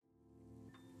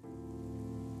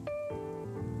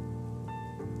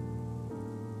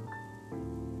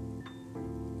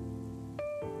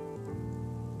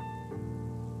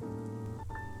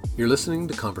You're listening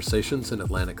to Conversations in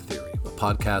Atlantic Theory, a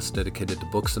podcast dedicated to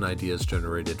books and ideas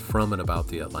generated from and about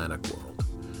the Atlantic world.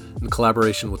 In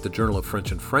collaboration with the Journal of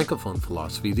French and Francophone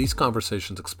Philosophy, these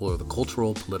conversations explore the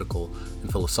cultural, political, and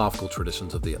philosophical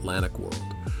traditions of the Atlantic world,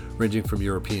 ranging from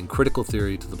European critical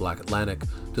theory to the Black Atlantic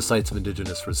to sites of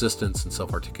indigenous resistance and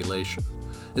self-articulation,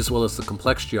 as well as the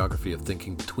complex geography of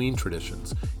thinking between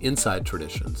traditions, inside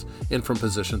traditions, and from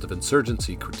positions of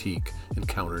insurgency, critique, and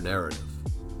counter-narrative.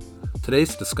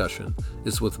 Today's discussion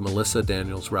is with Melissa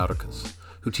Daniels-Rauterkus,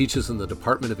 who teaches in the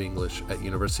Department of English at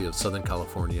University of Southern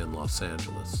California in Los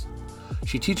Angeles.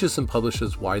 She teaches and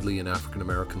publishes widely in African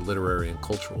American literary and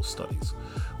cultural studies,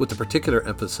 with a particular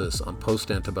emphasis on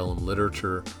post-antebellum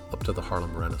literature up to the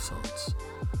Harlem Renaissance.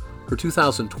 Her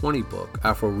 2020 book,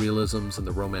 Afro-Realisms and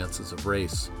the Romances of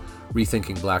Race,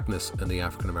 Rethinking Blackness and the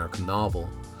African American Novel,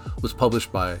 was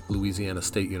published by Louisiana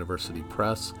State University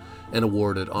Press and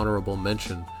awarded honorable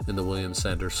mention in the William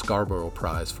Sanders Scarborough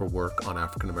Prize for work on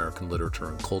African American literature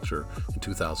and culture in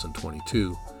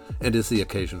 2022, and is the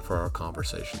occasion for our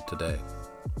conversation today.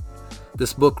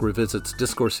 This book revisits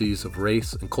discourses of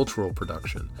race and cultural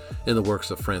production in the works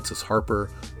of Frances Harper,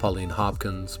 Pauline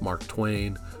Hopkins, Mark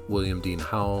Twain, William Dean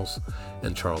Howells,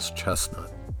 and Charles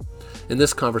Chestnut. In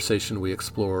this conversation, we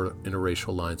explore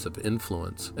interracial lines of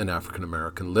influence in African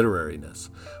American literariness,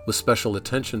 with special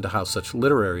attention to how such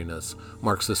literariness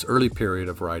marks this early period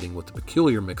of writing with a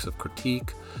peculiar mix of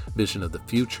critique, vision of the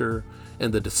future,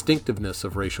 and the distinctiveness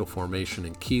of racial formation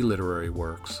in key literary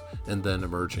works and then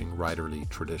emerging writerly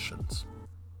traditions.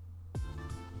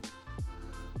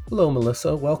 Hello,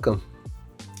 Melissa. Welcome.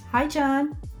 Hi,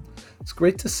 John. It's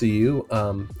great to see you.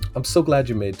 I'm so glad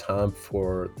you made time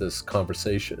for this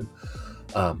conversation.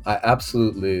 I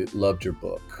absolutely loved your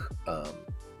book.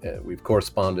 And we've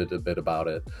corresponded a bit about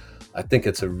it. I think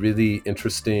it's a really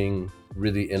interesting,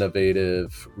 really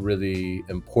innovative, really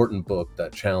important book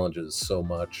that challenges so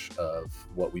much of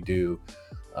what we do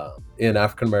in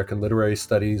African American literary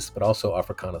studies, but also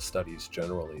Africana studies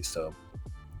generally. So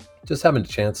just having a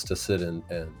chance to sit and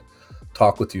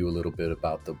talk with you a little bit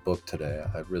about the book today,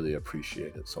 I really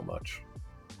appreciate it so much.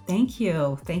 Thank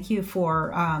you. Thank you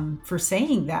for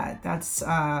saying that. That's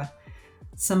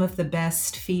some of the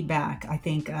best feedback I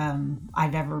think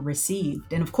I've ever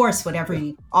received, and of course, what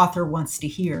every author wants to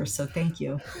hear. So, thank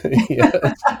you.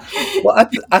 Yeah. Well,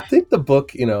 I think the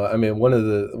book, one of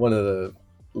the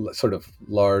sort of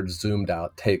large zoomed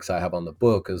out takes I have on the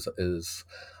book is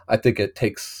I think it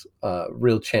takes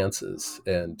real chances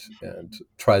and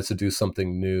tries to do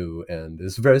something new and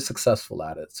is very successful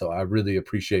at it. So I really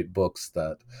appreciate books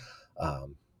that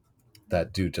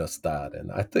do just that,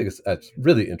 and I think it's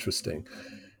really interesting.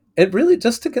 It really,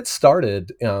 just to get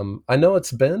started, I know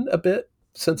it's been a bit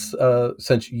since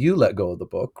you let go of the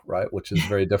book, right? Which is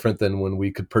very different than when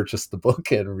we could purchase the book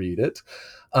and read it.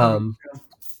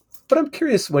 But I'm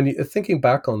curious, when you thinking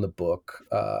back on the book,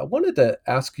 I wanted to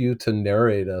ask you to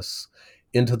narrate us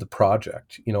into the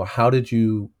project. How did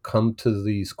you come to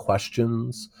these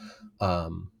questions?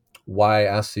 Why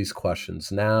ask these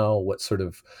questions now? What sort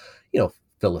of,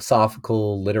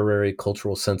 philosophical, literary,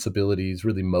 cultural sensibilities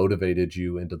really motivated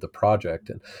you into the project?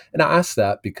 And I ask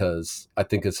that because I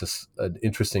think it's an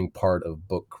interesting part of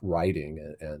book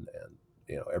writing and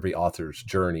every author's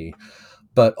journey,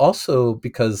 but also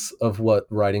because of what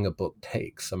writing a book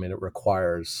takes. I mean, it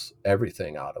requires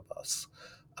everything out of us,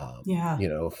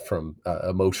 from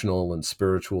emotional and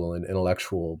spiritual and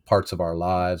intellectual parts of our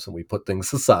lives, and we put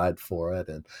things aside for it.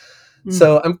 And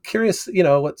so I'm curious,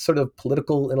 what sort of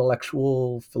political,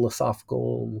 intellectual,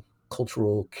 philosophical,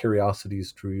 cultural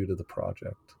curiosities drew you to the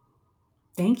project?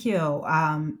 Thank you.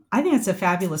 I think it's a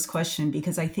fabulous question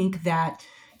because I think that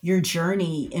your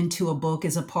journey into a book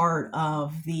is a part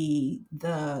of the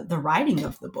writing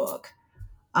of the book,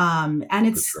 and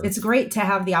it's great to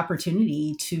have the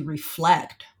opportunity to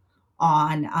reflect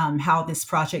on how this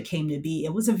project came to be.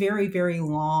 It was a very, very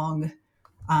long,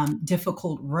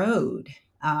 difficult road,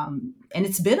 and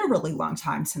it's been a really long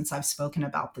time since I've spoken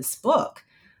about this book.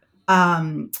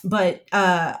 But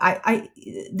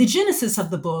the genesis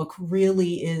of the book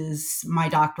really is my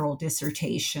doctoral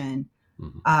dissertation.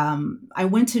 I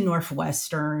went to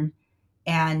Northwestern,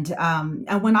 and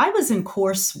when I was in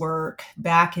coursework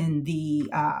back in the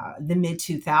mid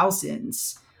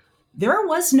 2000s, there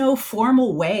was no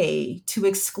formal way to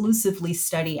exclusively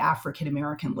study African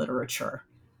American literature.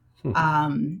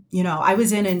 I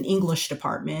was in an English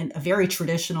department, a very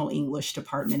traditional English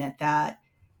department at that.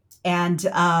 And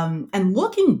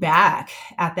looking back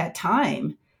at that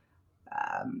time,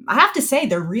 I have to say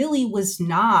there really was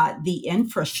not the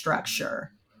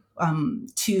infrastructure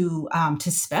to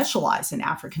specialize in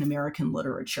African American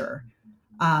literature.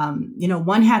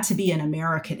 One had to be an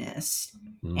Americanist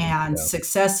and Yeah.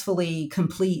 successfully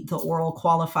complete the oral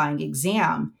qualifying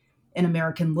exam in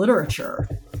American literature.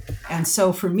 And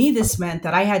so for me, this meant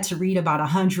that I had to read about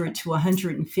 100 to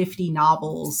 150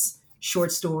 novels,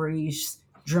 short stories,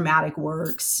 dramatic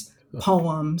works,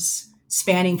 poems,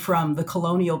 spanning from the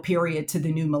colonial period to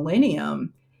the new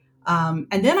millennium. And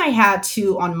then I had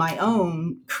to, on my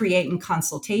own, create in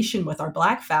consultation with our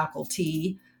Black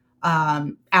faculty,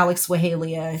 Alex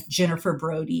Wahalia, Jennifer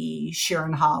Brody,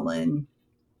 Sharon Holland,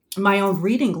 my own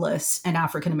reading list in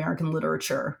African American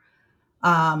literature.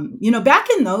 Back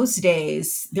in those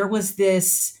days, there was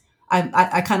this,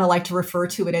 I kind of like to refer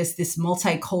to it as this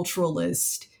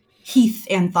multiculturalist Heath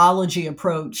anthology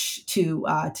approach to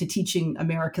teaching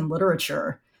American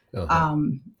literature. Uh-huh.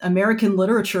 American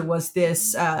literature was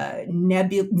this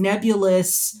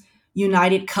nebulous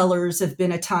United Colors of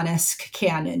Benetton-esque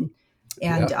canon,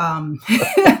 and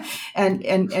Yeah.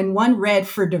 and one read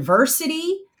for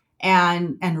diversity,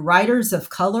 and writers of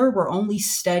color were only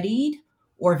studied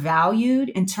or valued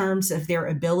in terms of their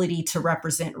ability to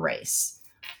represent race.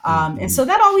 And Mhm. so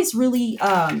that always really,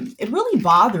 it really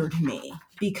bothered me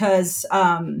because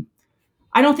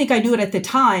I don't think I knew it at the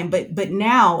time, but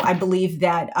now I believe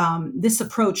that this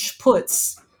approach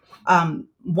puts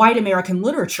white American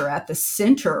literature at the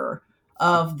center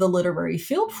of the literary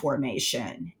field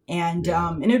formation,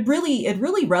 Yeah. and it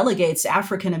really relegates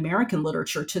African American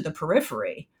literature to the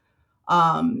periphery.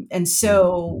 And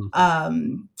so,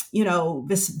 Mhm.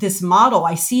 this model,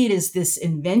 I see it as this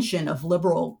invention of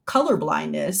liberal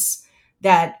colorblindness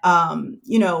that,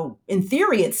 in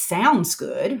theory, it sounds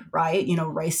good, right?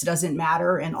 Race doesn't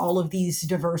matter, and all of these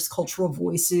diverse cultural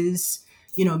voices,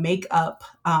 make up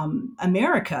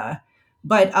America.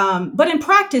 But in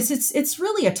practice, it's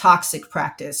really a toxic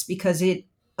practice because it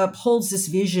upholds this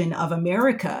vision of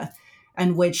America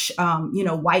in which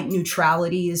white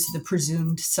neutrality is the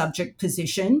presumed subject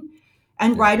position,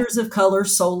 and Yeah. writers of color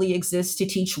solely exist to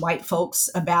teach white folks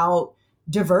about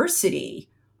diversity.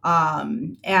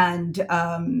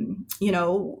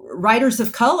 Writers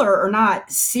of color are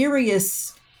not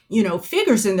serious,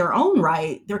 figures in their own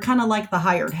right. They're kind of like the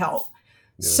hired help.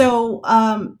 Yeah. So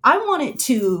I wanted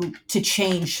to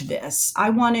change this. I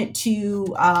wanted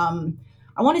to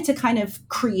kind of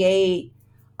create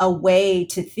a way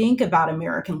to think about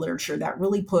American literature that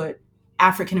really put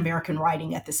African American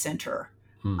writing at the center.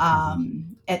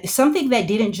 Mhm. Something that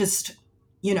didn't just,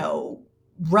 you know,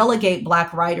 relegate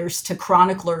Black writers to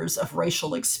chroniclers of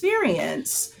racial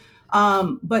experience,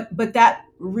 but that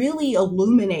really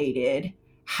illuminated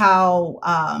how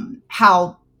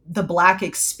the Black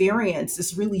experience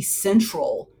is really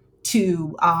central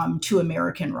to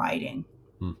American writing.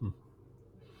 Mhm.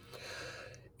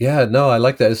 Yeah, no, I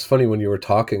like that. It's funny when you were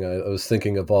talking, I was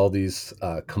thinking of all these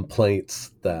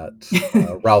complaints that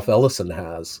Ralph Ellison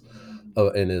has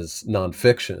in his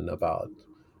nonfiction about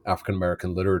African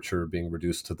American literature being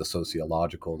reduced to the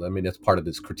sociological. I mean, it's part of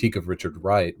his critique of Richard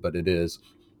Wright, but it is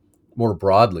more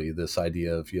broadly this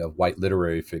idea of you have white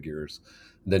literary figures,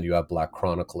 and then you have Black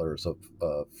chroniclers of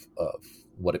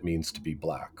what it means to be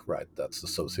Black, right? That's the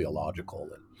sociological.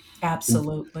 And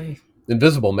Absolutely.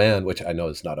 Invisible Man, which I know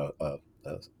is not a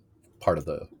part of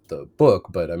the book,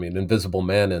 but I mean, Invisible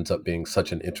Man ends up being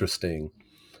such an interesting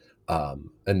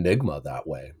enigma that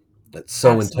way. That's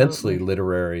so intensely Absolutely.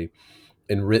 literary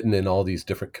and written in all these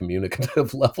different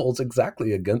communicative levels,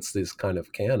 exactly against this kind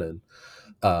of canon.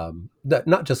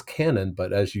 Not just canon,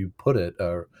 but as you put it,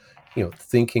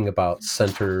 thinking about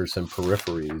centers and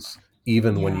peripheries,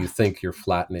 even when Yeah. you think you're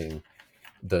flattening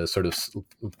the sort of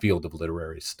field of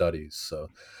literary studies. So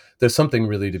there's something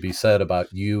really to be said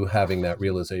about you having that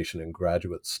realization in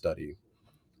graduate study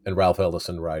and Ralph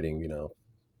Ellison writing,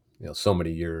 so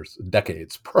many years,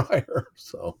 decades prior.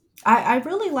 So I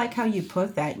really like how you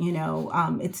put that.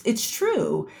 It's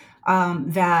true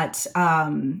that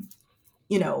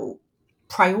you know,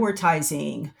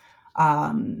 prioritizing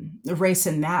race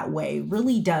in that way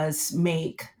really does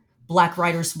make Black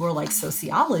writers more like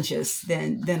sociologists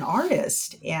than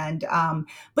artists.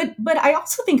 But I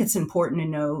also think it's important to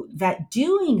know that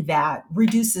doing that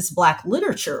reduces Black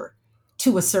literature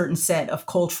to a certain set of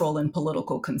cultural and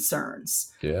political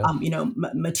concerns. yeah.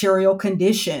 Material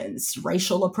conditions,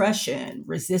 racial oppression,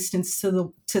 resistance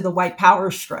to the white power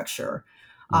structure.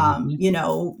 Hmm.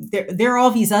 There are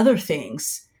all these other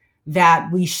things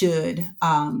that we should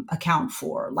account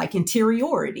for, like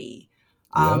interiority,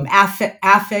 Yeah.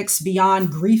 affects beyond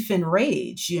grief and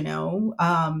rage,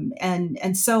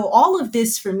 and so all of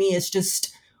this for me is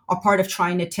just a part of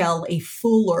trying to tell a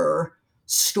fuller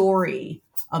story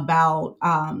about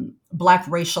Black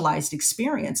racialized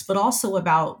experience, but also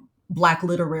about Black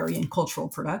literary and cultural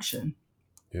production.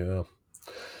 Yeah.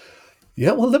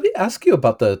 Yeah. Well, let me ask you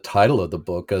about the title of the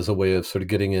book as a way of sort of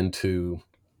getting into,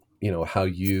 how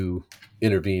you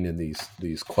intervene in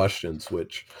these questions,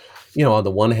 which, on the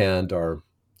one hand are,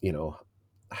 you know,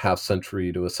 half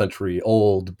century to a century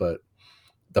old, but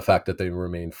the fact that they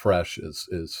remain fresh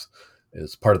is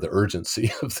part of the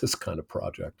urgency of this kind of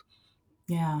project.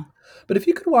 Yeah. But if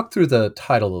you could walk through the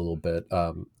title a little bit,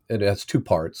 it has two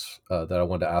parts that I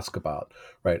wanted to ask about,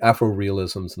 right?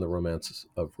 Afro-Realisms and the Romances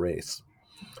of Race.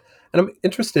 And I'm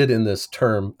interested in this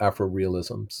term,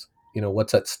 Afro-Realisms.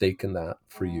 What's at stake in that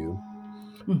for you?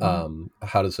 Hmm.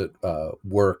 How does it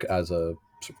work as a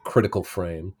sort of critical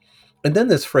frame? And then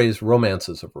this phrase,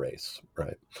 romances of race,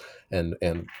 right? And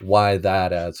why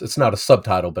that, as it's not a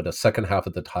subtitle, but a second half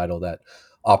of the title that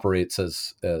operates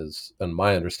as in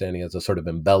my understanding, as a sort of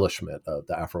embellishment of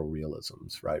the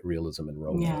Afro-realisms, right? Realism and Yeah.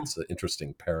 romance, the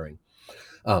interesting pairing.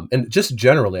 And just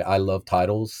generally, I love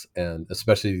titles, and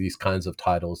especially these kinds of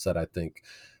titles that I think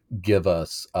give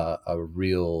us a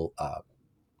real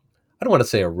I don't want to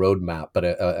say a roadmap, but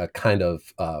a kind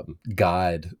of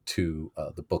guide to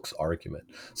the book's argument.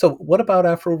 So, what about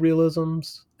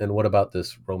Afro-realisms, and what about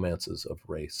this romances of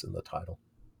race in the title?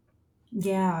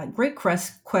 Yeah, great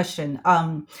question.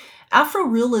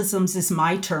 Afro-realisms is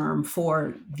my term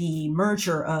for the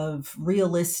merger of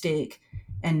realistic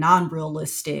and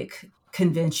non-realistic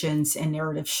conventions and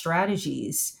narrative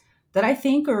strategies that I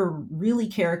think are really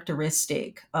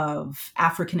characteristic of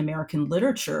African American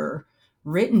literature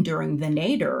written during the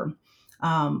Nadir,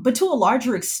 but to a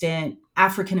larger extent,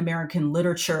 African American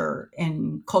literature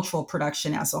and cultural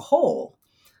production as a whole.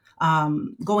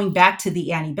 Going back to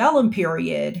the antebellum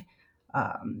period,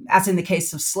 as in the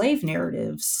case of slave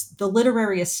narratives, the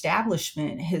literary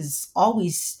establishment has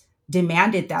always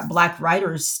demanded that Black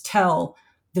writers tell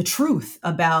the truth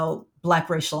about Black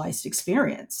racialized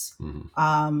experience.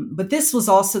 Mm-hmm. But this was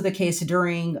also the case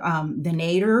during the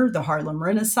Nadir, the Harlem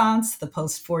Renaissance, the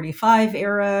post 45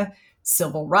 era,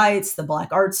 civil rights, the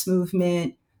Black arts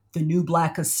movement, the new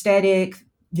Black aesthetic,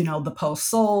 the post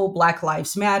soul, Black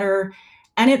Lives Matter,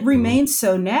 and it Mm-hmm. remains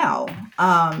so now.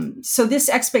 So this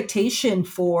expectation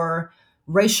for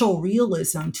racial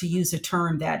realism, to use a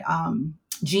term that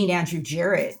Jean Andrew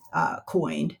Jarrett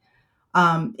coined,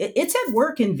 it's at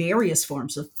work in various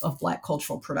forms of Black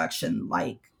cultural production,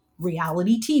 like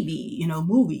reality TV,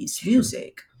 movies, Sure.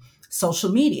 music, social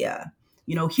media.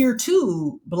 Here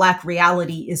too, Black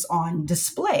reality is on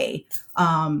display,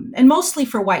 and mostly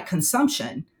for white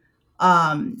consumption.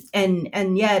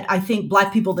 And yet I think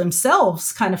Black people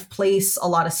themselves kind of place a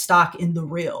lot of stock in the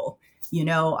real.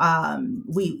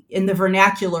 We in the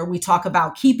vernacular we talk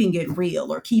about keeping it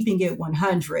real, or keeping it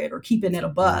 100, or keeping it a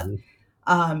buck.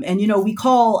 Mm-hmm. And we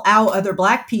call out other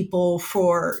Black people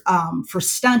for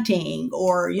stunting,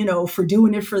 or for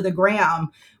doing it for the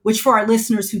gram, which for our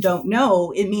listeners who don't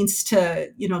know, it means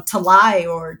to lie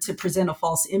or to present a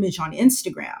false image on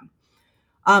Instagram.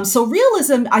 So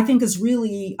realism, I think, is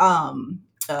really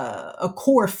a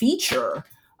core feature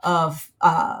of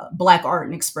Black art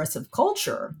and expressive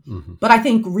culture. Mm-hmm. But I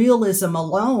think realism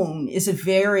alone is a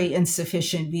very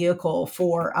insufficient vehicle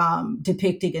for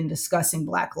depicting and discussing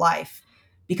Black life,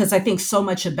 because I think so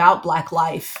much about Black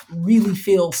life really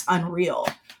feels unreal.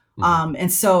 Mm-hmm.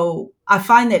 And so I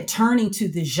find that turning to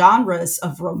the genres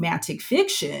of romantic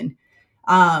fiction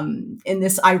in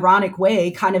this ironic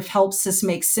way kind of helps us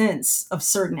make sense of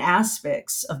certain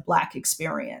aspects of Black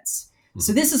experience.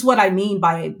 So Mm-hmm. this is what I mean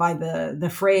by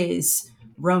the phrase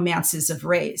romances of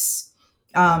race.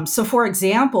 Right. So for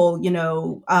example,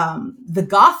 the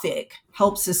Gothic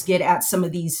helps us get at some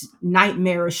of these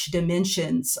nightmarish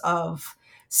dimensions of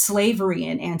slavery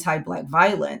and anti-Black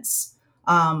violence.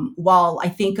 While I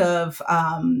think of,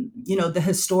 the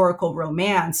historical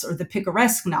romance or the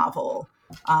picaresque novel,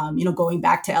 going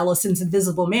back to Ellison's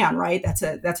Invisible Man, right?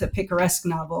 That's a picaresque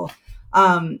novel.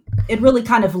 It really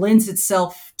kind of lends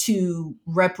itself to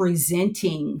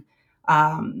representing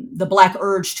the Black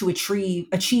urge to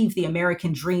achieve the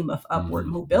American dream of upward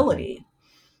Mm-hmm. Mm-hmm. mobility.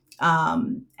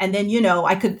 And then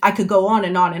I could go on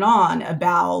and on and on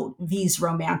about these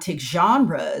romantic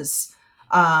genres,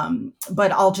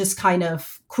 but I'll just kind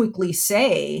of quickly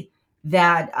say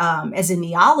that as a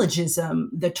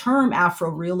neologism, the term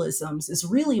Afro-realisms is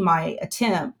really my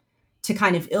attempt to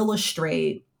kind of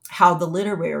illustrate how the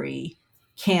literary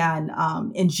can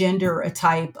engender a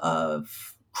type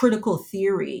of critical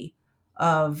theory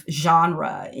of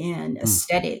genre and Mm.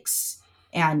 aesthetics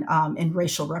and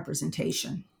racial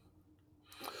representation.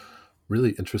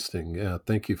 Really interesting. Yeah,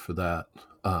 thank you for that.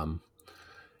 And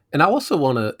I also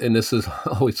want to, and this is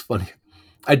always funny.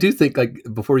 I do think like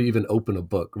before you even open a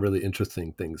book, really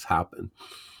interesting things happen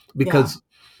Yeah. because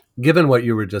given what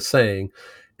you were just saying,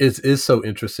 is so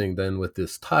interesting then with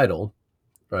this title,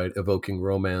 right? Evoking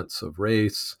romance of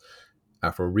race,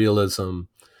 Afro-Realism,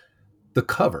 the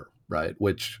cover, right?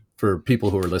 Which for people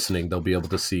who are listening, they'll be able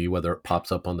to see whether it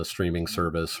pops up on the streaming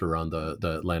service or on the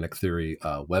Atlantic Theory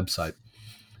website.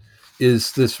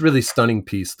 Is this really stunning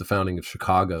piece, The Founding of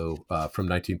Chicago from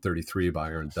 1933 by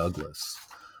Aaron Douglas,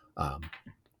 um,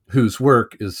 whose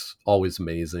work is always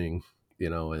amazing,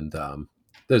 and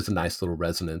there's a nice little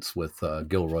resonance with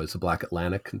Gilroy's The Black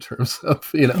Atlantic in terms of,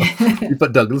 you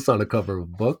put Douglas on a cover of a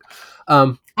book.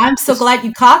 Um, I'm so glad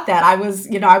you caught that. I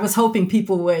was hoping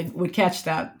people would catch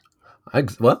that.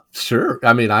 well, sure.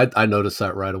 I mean, I noticed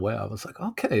that right away. I was like,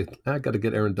 okay, I got to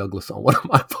get Aaron Douglas on one of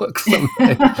my books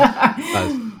someday.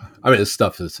 uh, I mean, his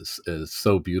stuff is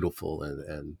so beautiful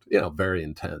and very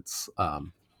intense.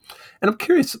 And I'm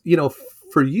curious,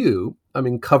 for you, I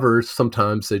mean, covers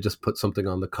sometimes they just put something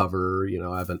on the cover.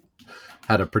 I haven't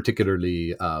had a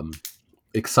particularly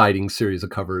exciting series of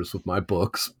covers with my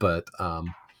books, but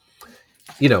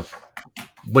you know,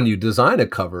 when you design a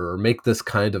cover or make this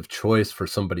kind of choice for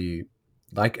somebody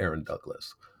like Aaron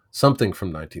Douglas, something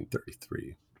from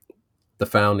 1933, the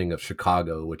founding of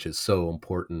Chicago, which is so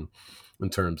important in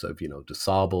terms of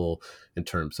DeSable, in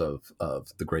terms of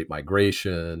the Great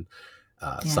Migration,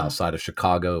 South Yeah. Side of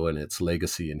Chicago and its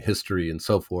legacy and history and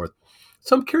so forth.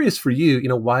 So I'm curious for you,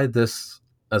 why this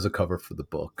as a cover for the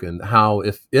book and how,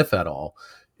 if at all,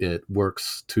 it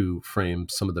works to frame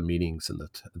some of the meanings in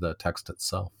the text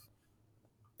itself.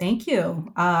 Thank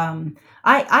you. I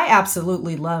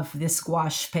absolutely love this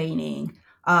gouache painting.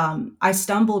 I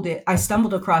stumbled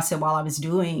across it while I was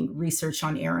doing research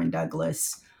on Aaron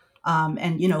Douglas.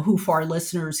 And who for our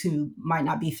listeners who might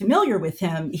not be familiar with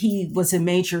him, he was a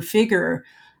major figure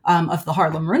of the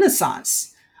Harlem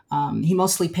Renaissance. He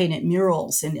mostly painted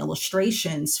murals and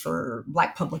illustrations for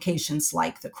Black publications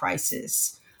like The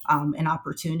Crisis and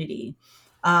Opportunity.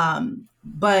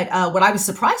 But what I was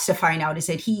surprised to find out is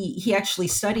that he actually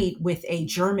studied with a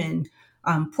German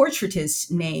portraitist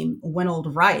named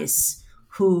Wenold Rice,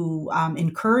 who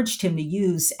encouraged him to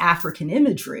use African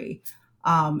imagery.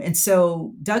 And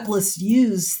so Douglas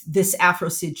used this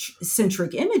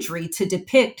Afrocentric imagery to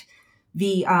depict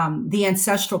the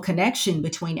ancestral connection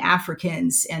between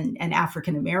Africans and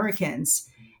African Americans,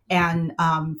 and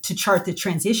to chart the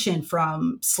transition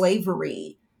from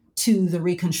slavery to the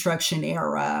Reconstruction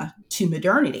era to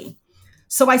modernity.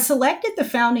 So I selected the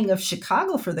founding of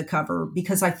Chicago for the cover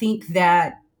because I think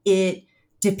that it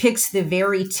depicts the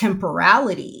very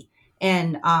temporality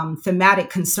and thematic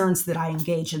concerns that I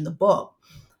engage in the book.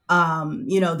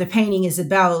 The painting is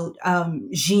about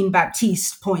Jean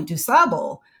Baptiste Point du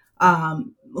Sable,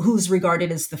 who's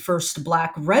regarded as the first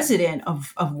Black resident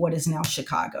of what is now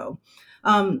Chicago.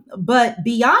 But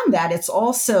beyond that, it's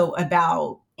also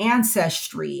about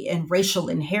ancestry and racial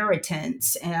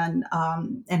inheritance and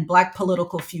Black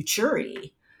political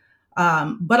futurity.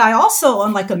 But I also,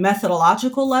 on like a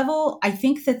methodological level, I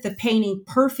think that the painting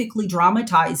perfectly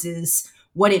dramatizes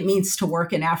what it means to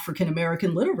work in African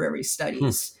American literary Hmm.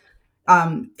 studies.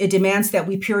 It demands that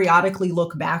we periodically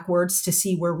look backwards to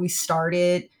see where we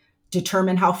started,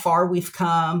 determine how far we've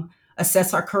come,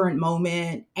 assess our current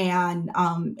moment, and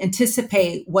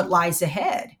anticipate what lies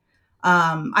ahead.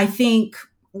 I think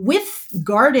with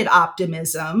guarded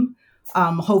optimism,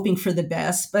 hoping for the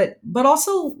best, but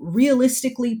also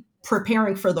realistically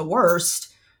preparing for the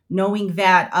worst, knowing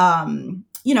that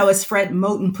as Fred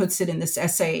Moten puts it in this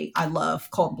essay I love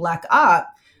called Black Op,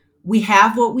 we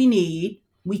have what we need.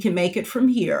 We can make it from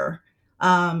here.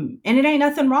 And it ain't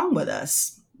nothing wrong with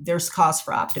us. There's cause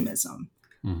for optimism.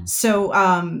 Mhm.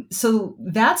 So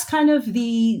that's kind of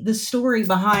the story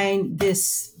behind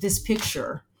this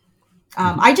picture.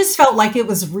 Mhm. I just felt like it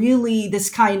was really this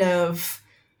kind of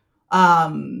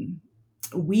um,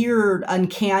 weird,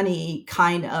 uncanny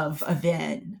kind of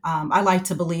event. I like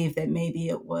to believe that maybe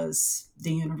it was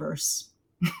the universe.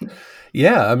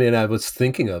 Yeah, I mean, I was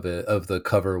thinking of the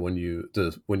cover when you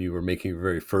were making your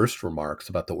very first remarks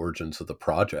about the origins of the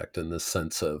project and this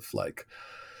sense of like,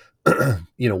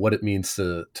 what it means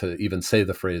to even say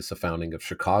the phrase "the founding of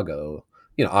Chicago."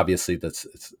 Obviously it's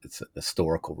a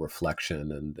historical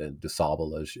reflection, and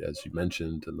DeSable, as you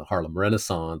mentioned, and the Harlem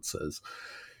Renaissance as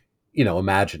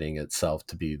imagining itself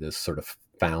to be this sort of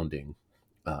founding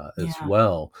as Yeah,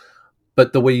 well.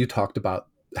 But the way you talked about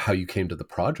how you came to the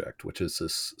project, which is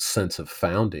this sense of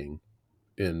founding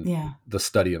in yeah, the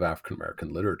study of African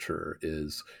American literature,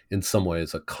 is in some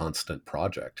ways a constant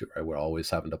project, right? We're always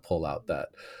having to pull out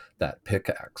that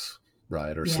pickaxe.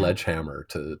 right? Or Yeah. sledgehammer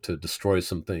to destroy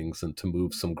some things and to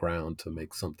move some ground to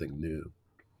make something new.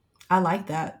 I like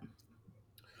that.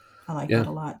 I like Yeah. that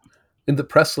a lot. And the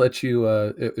press let you,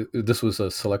 this was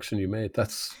a selection you made.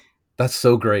 That's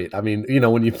so great. I mean,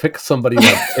 when you pick somebody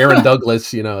like Aaron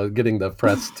Douglas, getting the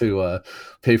press to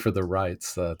pay for the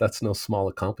rights, that's no small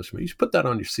accomplishment. You should put that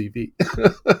on your CV.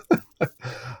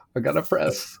 I got a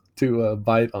press to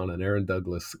bite on an Aaron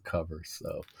Douglas cover.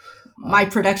 So My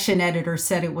production editor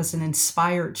said it was an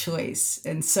inspired choice,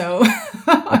 and so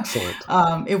excellent.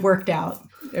 it worked out.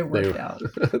 It They worked out.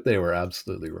 they were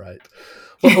absolutely right.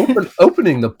 Well,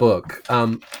 opening the book, I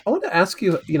want to ask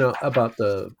you, about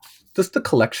just the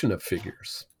collection of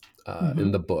figures in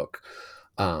Hmm. the book.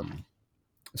 Um,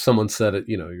 Someone said it,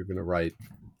 you're going to write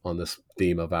on this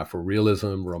theme of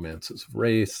Afro-Realism, romances of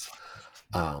race,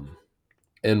 um,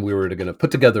 and we were going to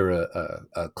put together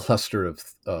a cluster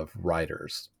of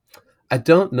writers. I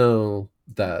don't know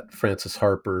that Francis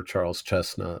Harper, Charles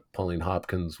Chestnut, Pauline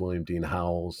Hopkins, William Dean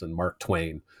Howells, and Mark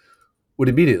Twain would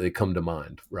immediately come to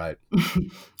mind, right?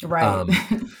 Right. Um,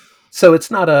 so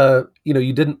it's not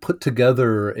you didn't put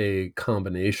together a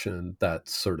combination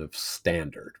that's sort of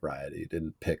standard, right? You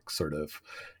didn't pick sort of,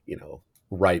 you know,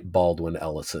 Wright Baldwin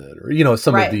Ellison or,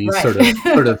 some of Right. these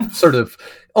Right. sort of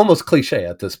almost cliche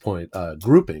at this point,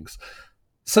 groupings.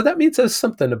 So that means there's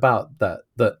something about that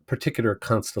particular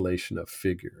constellation of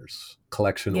figures,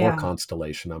 collection or Yeah.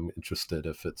 constellation. I'm interested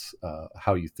if it's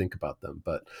how you think about them,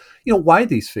 but why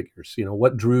these figures?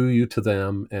 What drew you to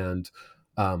them, and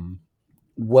um,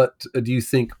 what do you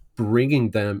think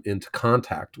bringing them into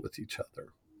contact with each other,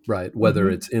 right? Whether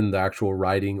Hmm. it's in the actual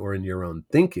writing or in your own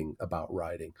thinking about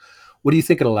writing, what do you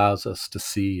think it allows us to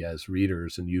see as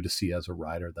readers and you to see as a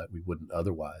writer that we wouldn't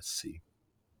otherwise see?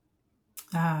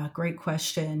 Great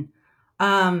question.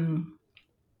 Um,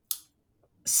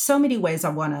 so many ways I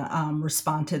want to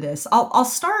respond to this. I'll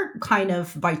start kind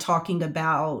of by talking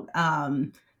about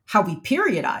how we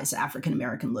periodize African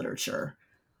American literature.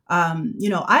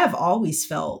 I have always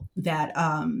felt that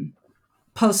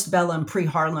postbellum,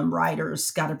 pre-Harlem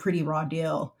writers got a pretty raw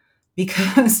deal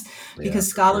because Yeah, because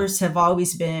for sure. scholars have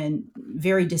always been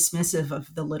very dismissive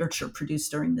of the literature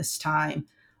produced during this time.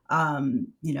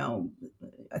 You know,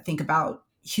 I think about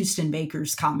Houston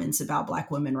Baker's comments about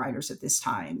Black women writers at this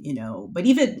time. But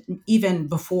even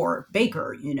before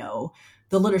Baker,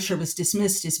 the literature was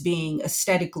dismissed as being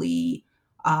aesthetically,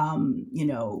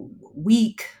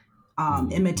 weak,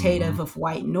 Mm-hmm. imitative of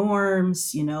white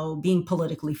norms, being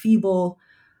politically feeble.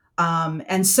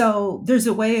 And so there's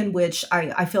a way in which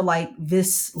I feel like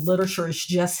this literature is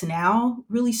just now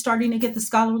really starting to get the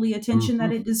scholarly attention Mm-hmm.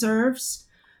 that it deserves.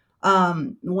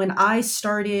 When I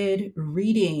started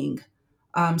reading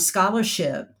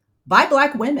scholarship by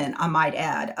Black women, I might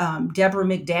add, Deborah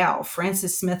McDowell,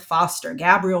 Frances Smith Foster,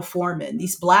 Gabrielle Foreman,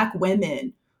 these Black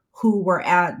women who were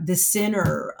at the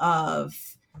center of,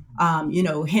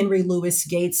 Henry Louis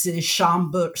Gates's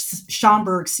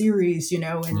Schomburg series, in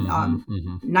Mm-hmm.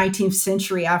 Mm-hmm. 19th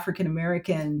century African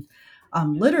American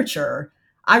literature.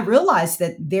 I realized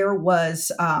that there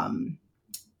was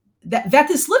that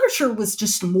this literature was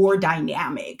just more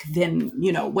dynamic than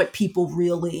what people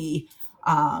really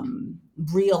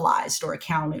realized or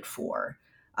accounted for.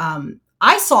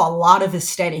 I saw a lot of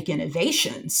aesthetic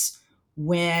innovations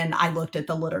when I looked at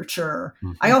the literature. I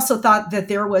Mm-hmm. also thought that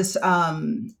there was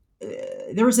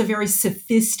a very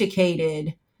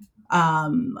sophisticated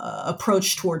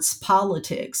approach towards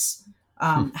politics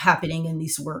happening in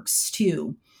these works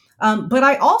too. But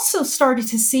I also started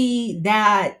to see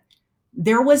that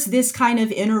there was this kind of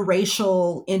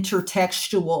interracial,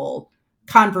 intertextual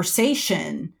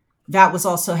conversation that was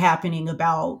also happening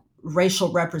about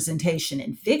racial representation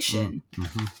in fiction.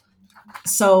 Mm-hmm.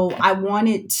 So I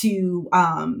wanted to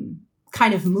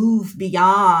kind of move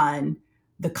beyond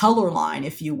the color line,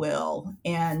 if you will,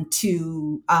 and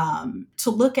to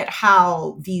look at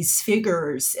how these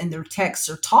figures and their texts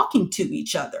are talking to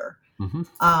each other. Mm-hmm.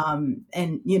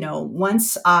 And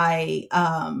once I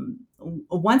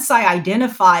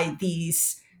identified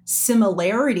these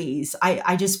similarities,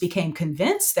 I just became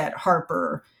convinced that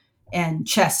Harper and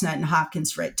Chestnut and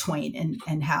Hopkins read Twain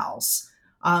and Howells.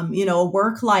 A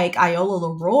work like Iola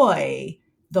Leroy,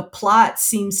 the plot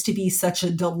seems to be such a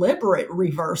deliberate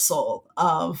reversal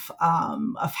of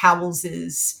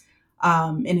Howells's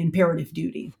an imperative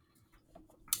duty.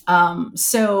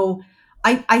 So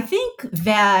I think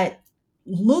that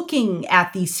looking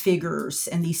at these figures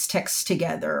and these texts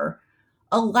together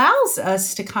allows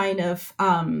us to kind of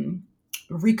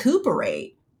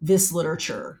recuperate this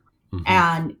literature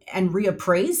Mm-hmm. and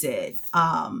reappraise it.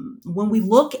 When we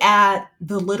look at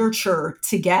the literature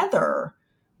together,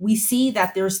 we see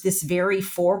that there's this very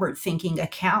forward thinking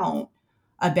account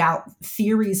about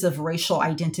theories of racial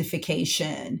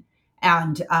identification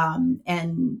and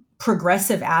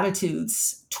progressive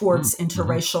attitudes towards Mm-hmm.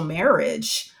 interracial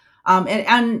marriage,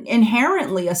 and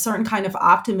inherently a certain kind of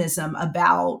optimism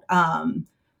about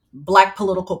Black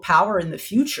political power in the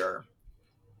future.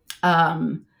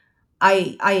 Um,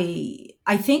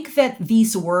 I think that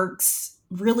these works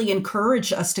really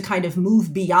encourage us to kind of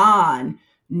move beyond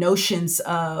notions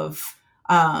of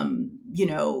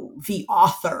the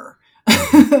author,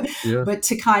 Yeah. but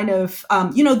to kind of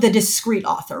the discrete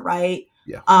author, right?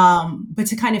 Yeah. But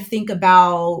to kind of think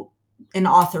about an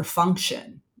author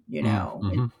function,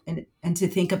 Mm-hmm. and to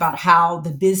think about how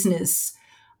the business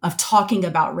of talking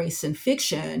about race and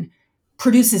fiction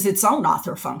produces its own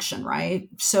author function, right?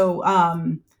 So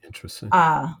Interesting.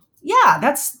 uh, yeah,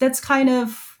 that's kind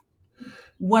of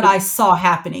what And I saw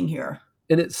happening here.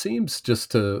 and it seems, just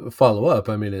to follow up,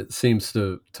 I mean, it seems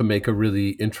to make a really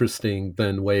interesting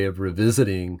then way of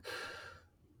revisiting,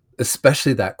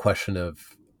 especially that question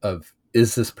of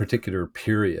is this particular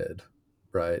period,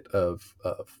 right, of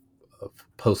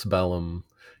postbellum,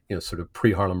 sort of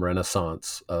pre-Harlem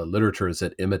Renaissance literature, is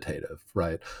it imitative,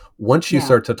 right? Once you Yeah,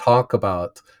 start to talk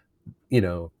about, you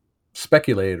know,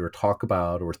 speculate or talk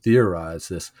about or theorize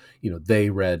this, they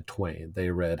read Twain,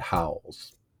 they read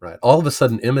Howells, right? All of a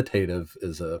sudden, imitative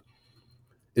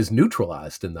is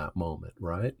neutralized in that moment,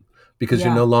 right? Because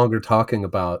you're no yeah, longer talking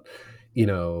about,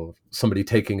 somebody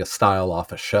taking a style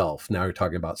off a shelf. Now you're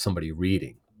talking about somebody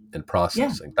reading and yeah,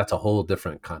 processing. That's a whole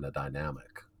different kind of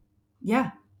dynamic.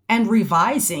 yeah. And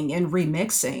revising and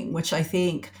remixing, which I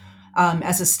think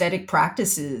as aesthetic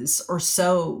practices are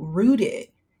so rooted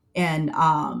in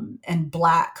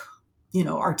Black,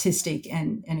 artistic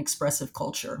and expressive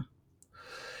culture.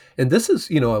 And this is,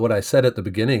 what I said at the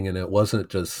beginning, and it wasn't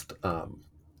just,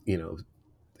 you know,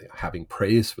 having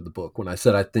praise for the book. When I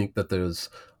said I think that there's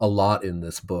a lot in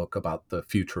this book about the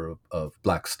future of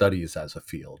Black studies as a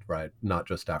field, right? Not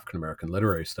just African American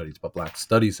literary studies, but Black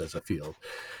studies as a field.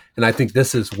 And I think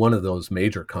this is one of those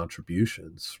major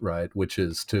contributions, right? Which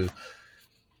is to,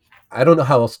 I don't know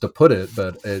how else to put it,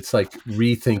 but it's like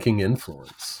rethinking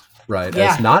influence, right?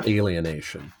 As Yeah, not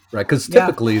alienation, right? Because yeah,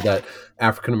 typically that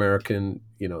African American,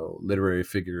 literary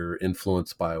figure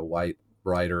influenced by a white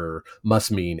writer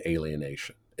must mean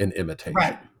alienation and imitation,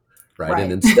 right, right? And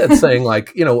right. instead saying,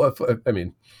 like, I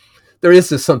mean, there is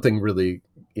this something really,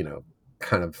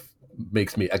 kind of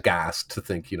makes me aghast to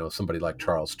think, somebody like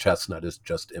Charles Chestnut is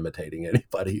just imitating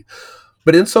anybody.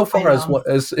 But I know.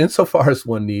 insofar as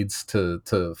one needs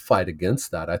to fight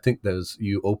against that, I think there's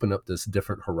you open up this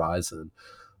different horizon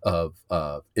of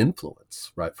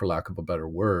influence, right? For lack of a better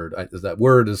word, that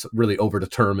word is really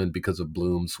overdetermined because of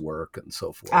Bloom's work and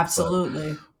so forth.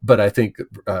 Absolutely. But I think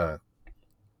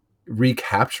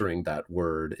recapturing that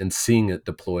word and seeing it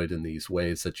deployed in these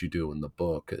ways that you do in the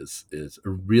book is a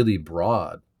really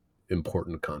broad,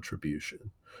 important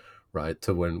contribution, right?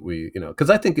 To when we, because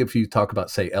I think if you talk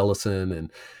about, say, Ellison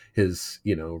and his,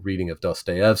 reading of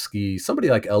Dostoevsky, somebody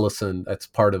like Ellison, that's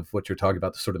part of what you're talking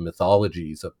about, the sort of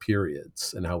mythologies of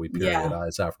periods and how we Yeah,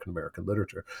 periodize African American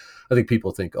literature. I think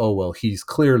people think, oh, well, he's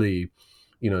clearly,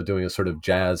 doing a sort of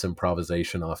jazz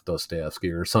improvisation off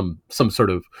Dostoevsky or some sort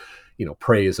of,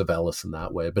 praise of Ellison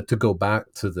that way. But to go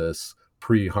back to this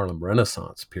pre-Harlem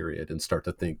Renaissance period and start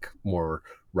to think more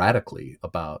radically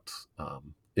about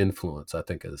influence, I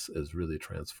think is really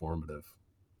transformative.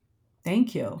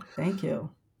 thank you, thank you.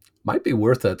 Might be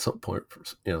worth at some point, for,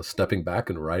 stepping back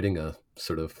and writing a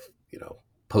sort of,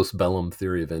 postbellum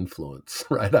theory of influence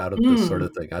right out of this sort Mm,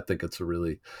 of thing. I think it's a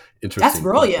really that's interesting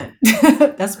question.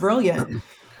 brilliant. That's brilliant.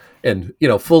 And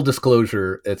full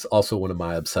disclosure, it's also one of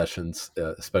my obsessions,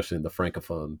 especially in the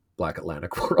francophone Black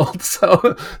Atlantic world.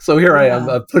 So here I am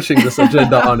Yeah. pushing this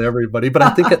agenda on everybody. But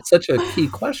I think it's such a key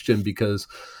question because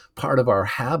part of our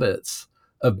habits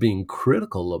of being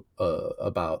critical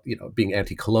about being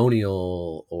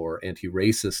anti-colonial or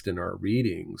anti-racist in our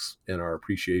readings and our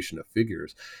appreciation of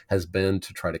figures has been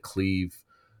to try to cleave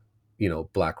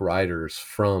Black writers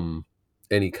from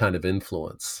any kind of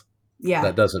influence Yeah,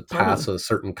 that doesn't pass totally. a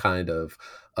certain kind of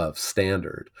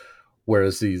standard.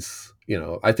 Whereas these,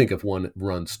 I think if one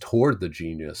runs toward the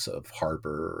genius of Harper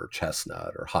or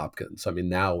Chestnut or Hopkins, I mean,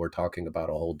 now we're talking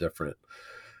about a whole different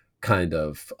kind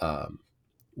of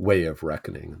way of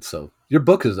reckoning. And so your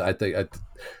book is, I think,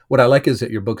 what I like is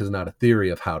that your book is not a theory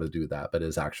of how to do that, but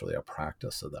is actually a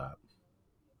practice of that.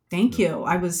 Thank Yeah. you.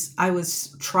 I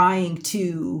was trying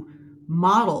to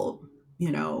model,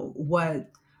 what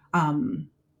um,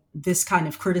 this kind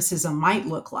of criticism might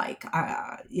look like.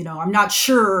 I'm not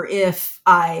sure if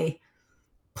I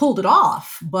pulled it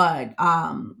off, but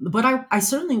I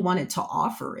certainly wanted to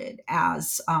offer it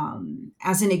as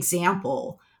an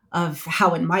example of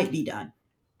how it might be done.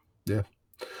 Yeah.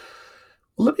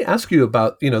 Well, let me ask you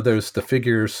about, there's the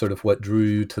figures, sort of what drew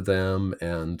you to them,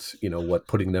 and, what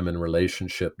putting them in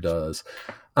relationship does.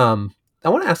 I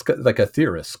want to ask like a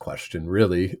theorist question,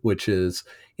 really, which is,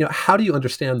 how do you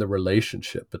understand the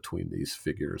relationship between these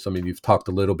figures? I mean, you've talked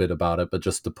a little bit about it, but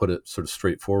just to put it sort of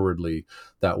straightforwardly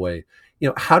that way,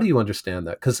 how do you understand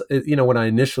that? Because, when I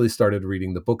initially started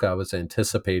reading the book, I was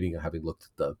anticipating, having looked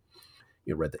at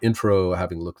read the intro,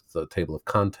 having looked at the table of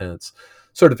contents,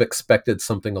 sort of expected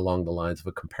something along the lines of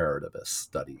a comparativist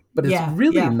study. But it's Yeah,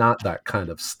 really yeah, not that kind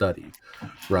of study,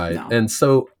 right? no. And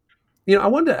so, I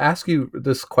wanted to ask you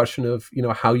this question of,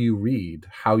 how you read,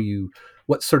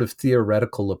 what sort of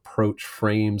theoretical approach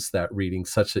frames that reading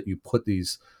such that you put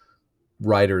these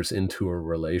writers into a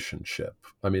relationship.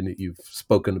 I mean, you've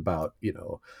spoken about,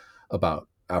 about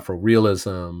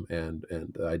Afro-Realism and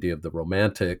the idea of the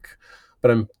romantic,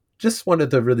 but I'm just wanted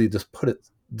to really just put it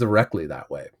directly that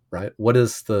way, right?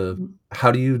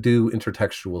 How do you do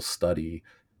intertextual study,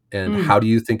 and how Mm. do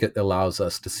you think it allows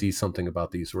us to see something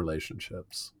about these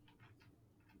relationships?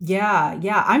 Yeah,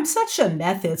 yeah. I'm such a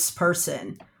methods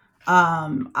person.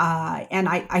 And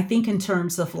I think in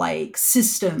terms of like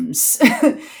systems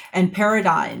and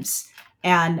paradigms.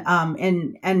 And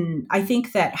I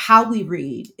think that how we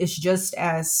read is just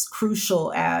as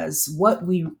crucial as what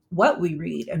we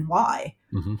read and why.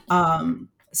 Hmm.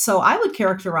 So I would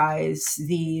characterize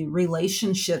the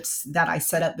relationships that I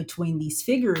set up between these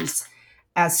figures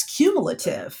as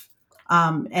cumulative.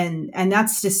 And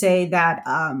that's to say that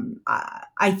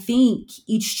I think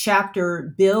each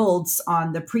chapter builds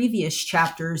on the previous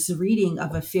chapter's reading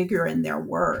of a figure in their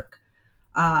work.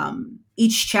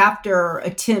 Each chapter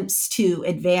attempts to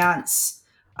advance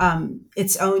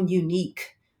its own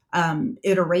unique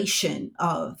iteration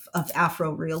of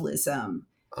Afro-realism,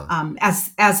 Uh,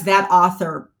 as that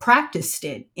author practiced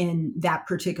it in that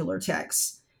particular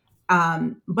text.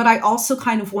 But I also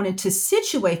kind of wanted to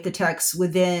situate the text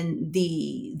within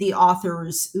the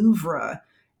author's oeuvre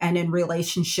and in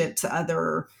relationship to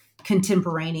other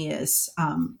contemporaneous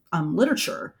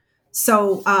literature.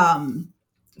 So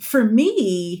for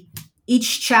me,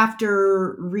 each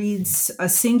chapter reads a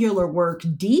singular work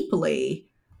deeply,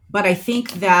 but I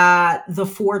think that the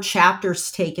four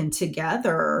chapters taken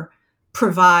together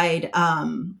provide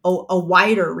a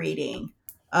wider reading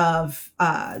of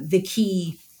the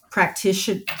key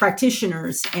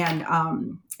practitioners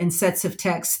and sets of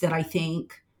texts that I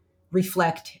think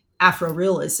reflect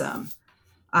Afro-realism. mhm.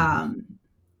 Um,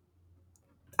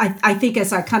 I think,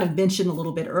 as I kind of mentioned a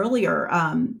little bit earlier,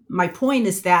 my point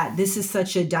is that this is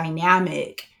such a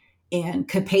dynamic and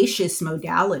capacious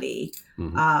modality.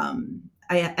 Mhm.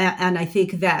 And I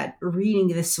think that reading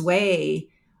this way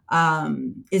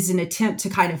is an attempt to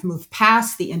kind of move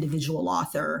past the individual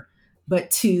author, but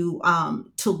to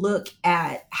look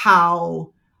at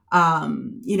how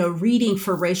reading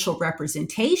for racial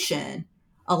representation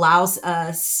allows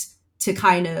us to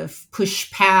kind of push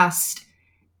past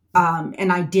an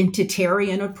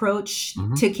identitarian approach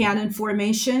Mhm. to canon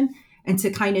formation and to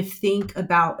kind of think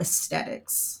about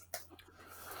aesthetics.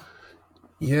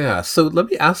 Yeah. So let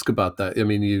me ask about that. I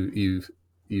mean,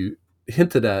 you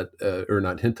hinted at, or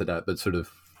not hinted at, but sort of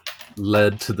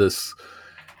led to this.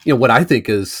 What I think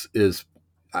is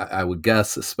I would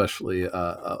guess, especially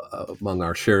among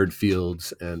our shared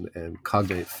fields and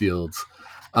cognate fields,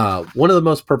 one of the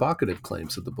most provocative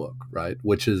claims of the book, right?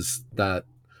 Which is that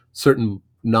certain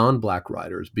non-black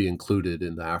writers be included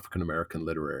in the African American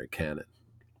literary canon,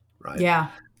 right? Yeah.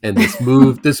 And this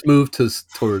move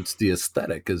towards the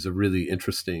aesthetic is a really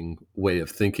interesting way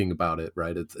of thinking about it,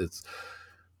 right? It's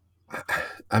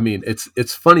I mean,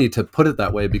 it's funny to put it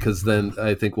that way, because then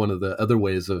I think one of the other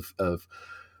ways of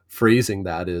phrasing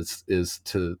that is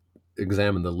to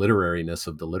examine the literariness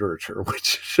of the literature,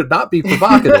 which should not be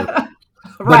provocative, but it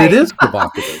Right. is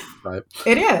provocative, right?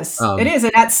 It is. It Um, is.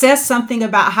 And that says something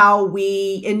about how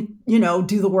we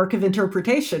do the work of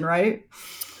interpretation, right?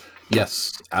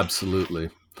 yes, absolutely.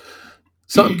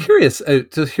 So I'm curious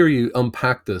to hear you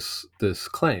unpack this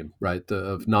claim, right,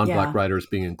 of non-black Yeah. writers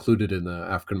being included in the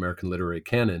African American literary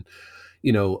canon.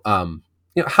 You know, um,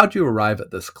 how'd you arrive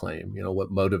at this claim?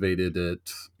 What motivated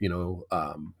it?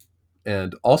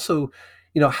 And also,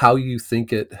 how you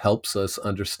think it helps us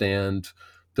understand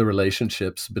the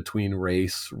relationships between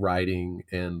race, writing,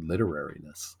 and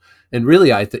literariness. And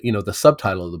really, I think, the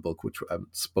subtitle of the book, which I've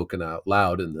spoken out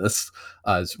loud in this,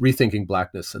 is Rethinking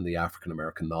Blackness in the African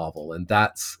American Novel. And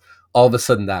that's all of a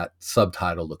sudden that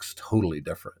subtitle looks totally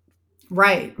different.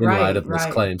 Right, in light right, of this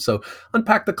right. claim. So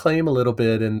unpack the claim a little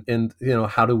bit, and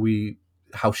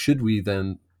how should we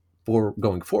then, for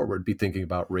going forward, be thinking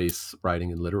about race,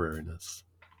 writing, and literariness?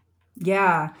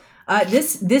 Yeah.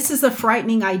 This is a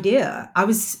frightening idea. I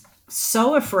was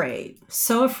so afraid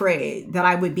that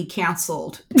I would be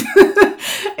canceled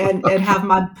and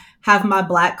have my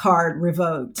black card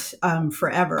revoked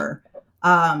forever.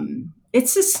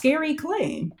 It's a scary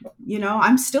claim.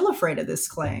 I'm still afraid of this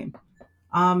claim.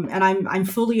 And I'm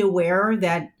fully aware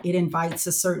that it invites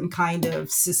a certain kind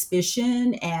of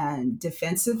suspicion and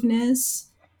defensiveness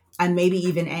and maybe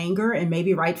even anger, and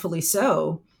maybe rightfully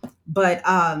so. But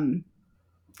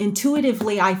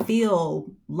intuitively, I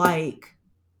feel like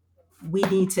we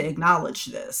need to acknowledge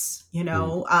this.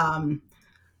 Mm,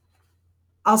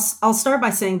 I'll start by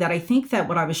saying that I think that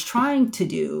what I was trying to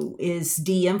do is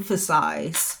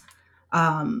de-emphasize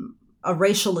a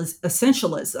racial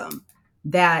essentialism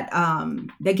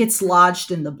that gets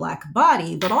lodged in the black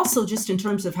body, but also just in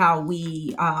terms of how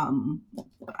we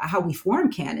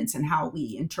form canons and how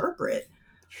we interpret.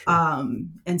 sure.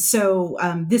 And so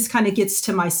this kind of gets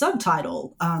to my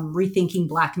subtitle, Rethinking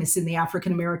Blackness in the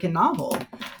African American Novel.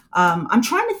 I'm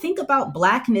trying to think about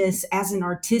Blackness as an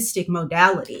artistic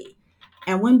modality.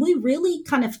 And when we really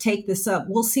kind of take this up,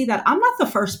 we'll see that I'm not the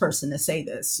first person to say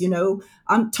this.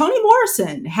 Toni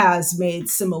Morrison has made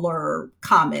similar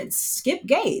comments. Skip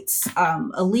Gates,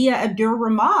 Aaliyah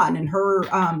Abdur-Rahman, in her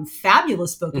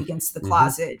fabulous book Against the Mm-hmm.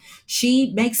 Closet,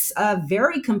 she makes a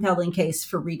very compelling case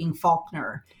for reading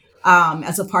Faulkner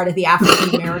as a part of the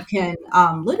African American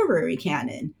literary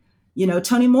canon.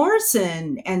 Toni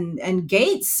Morrison and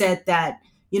Gates said that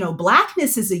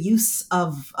blackness is a use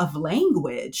of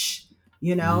language.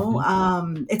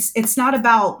 Mm-hmm. It's not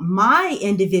about my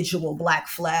individual black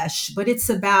flesh, but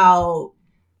it's about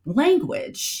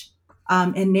language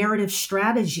and narrative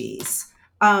strategies.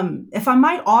 If I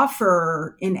might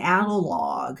offer an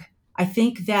analog, I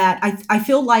think that I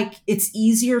feel like it's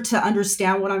easier to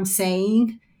understand what I'm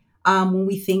saying when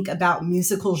we think about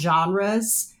musical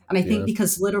genres. And I think Yeah.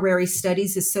 because literary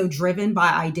studies is so driven by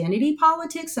identity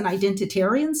politics and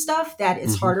identitarian stuff, that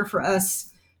it's Mm-hmm. harder for us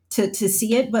to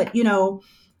see it. But,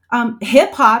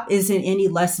 hip hop isn't any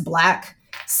less black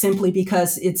simply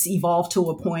because it's evolved to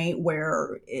a point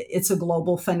where it's a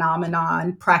global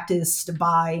phenomenon practiced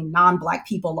by non-black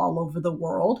people all over the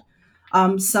world.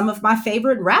 Some of my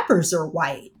favorite rappers are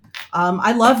white.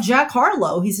 I love Jack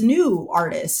Harlow. He's a new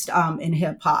artist in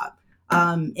hip hop.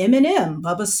 Eminem,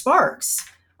 Bubba Sparks.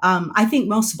 I think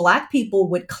most black people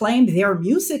would claim their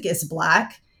music is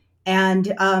black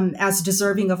and as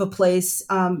deserving of a place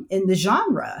in the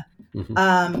genre.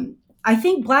 Mm-hmm. I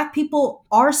think black people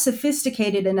are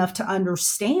sophisticated enough to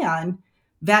understand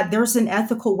that there's an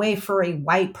ethical way for a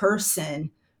white person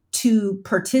to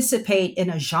participate in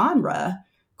a genre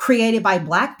created by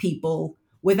black people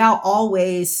without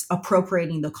always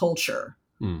appropriating the culture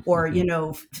or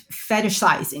Mm-hmm.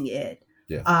 fetishizing it.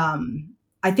 Yeah.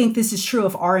 I think this is true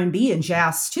of R&B and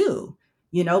jazz too.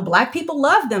 Black people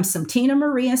love them some Tina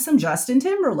Marie and some Justin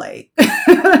Timberlake.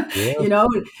 Yeah. you know,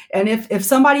 and if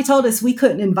somebody told us we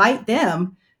couldn't invite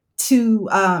them to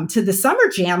the Summer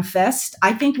Jam Fest,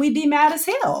 I think we'd be mad as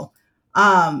hell.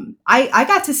 I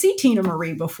got to see Tina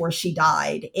Marie before she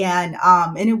died, and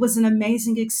it was an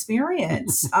amazing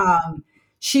experience.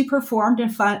 She performed in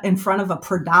front of a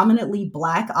predominantly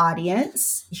black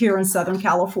audience here in Southern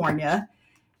California,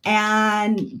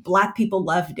 and black people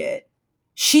loved it.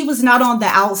 She was not on the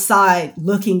outside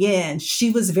looking in. She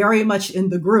was very much in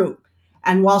the group.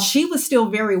 And while she was still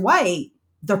very white,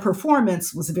 the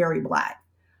performance was very black.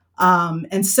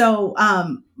 And so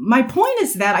my point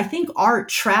is that I think art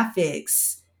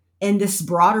traffics in this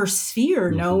broader sphere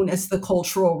Mm-hmm. known as the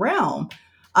cultural realm.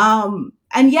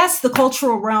 And yes, the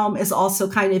cultural realm is also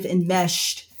kind of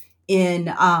enmeshed in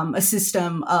a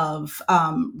system of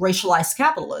racialized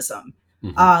capitalism.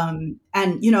 Mm-hmm.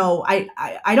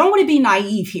 I don't want to be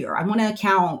naive here. I want to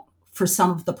account for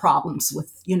some of the problems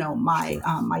with Sure. my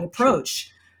Sure.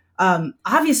 approach.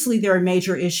 Obviously, there are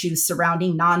major issues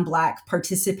surrounding non-black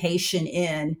participation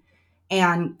in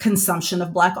and consumption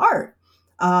of black art.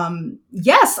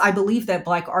 Yes, I believe that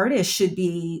black artists should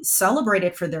be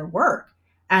celebrated for their work,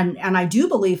 and I do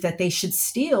believe that they should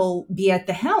still be at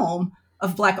the helm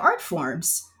of black art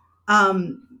forms.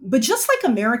 But just like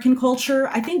American culture,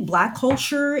 I think black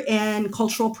culture and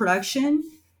cultural production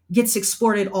gets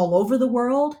exported all over the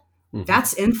world. Mm-hmm.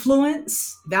 That's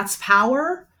influence, that's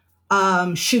power.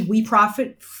 Should we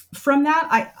profit from that?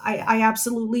 I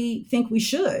absolutely think we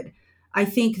should. I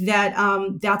think that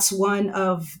that's one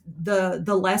of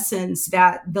the lessons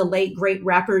that the late great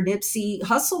rapper Nipsey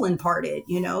Hussle imparted.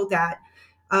 That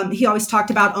He always talked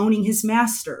about owning his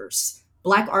masters.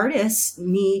 Black artists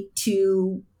need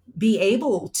to be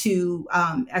able to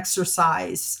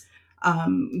exercise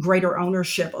greater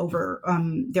ownership over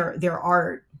their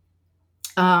art.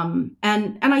 And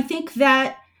I think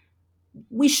that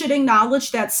we should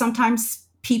acknowledge that sometimes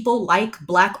people like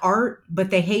Black art, but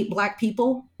they hate Black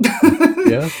people.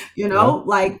 Yeah. Yeah.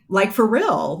 Like for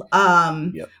real.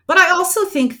 Yep. But I also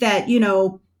think that,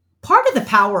 part of the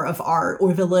power of art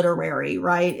or the literary,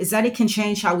 right, is that it can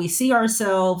change how we see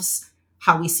ourselves,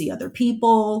 how we see other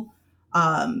people.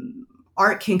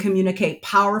 Art can communicate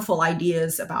powerful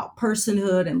ideas about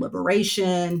personhood and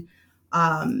liberation.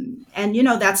 And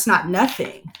that's not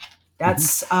nothing.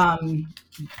 Hmm.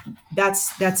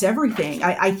 That's that's everything.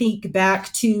 Um, I think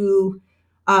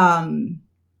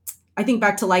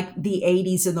back to like the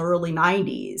 80s and the early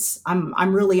 90s.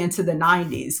 I'm really into the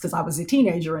 90s because I was a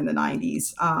teenager in the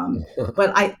 90s.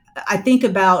 But I think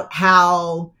about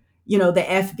how the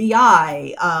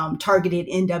FBI targeted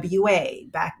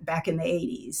NWA back in the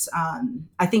 80s.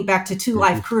 I think back to Two Hmm.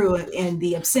 Life Crew in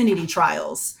the obscenity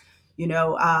trials. You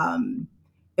know,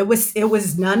 it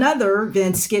was none other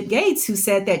than Skip Gates who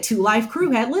said that Two Life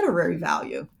Crew had literary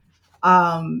value.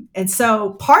 And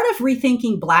so part of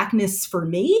rethinking Blackness for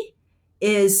me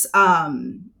is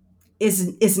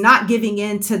is not giving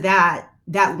in to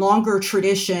that longer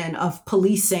tradition of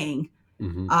policing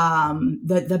Hmm.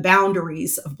 the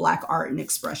boundaries of Black art and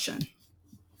expression.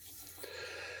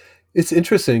 It's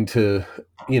interesting to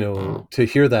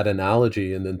hear that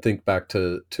analogy and then think back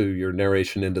to your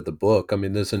narration into the book. I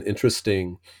mean, there's an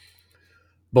interesting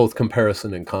both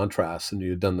comparison and contrast, and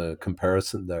you've done the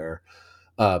comparison there.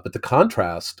 But the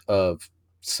contrast of,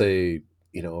 say,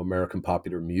 American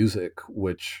popular music,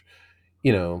 which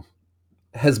you know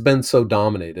has been so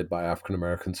dominated by African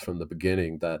Americans from the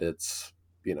beginning that it's,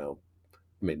 I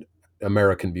mean,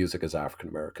 American music is African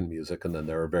American music, and then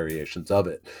there are variations of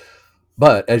it.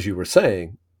 But as you were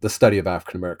saying, the study of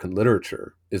African American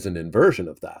literature is an inversion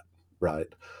of that, right?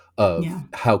 Of Yeah.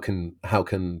 how can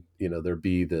there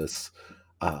be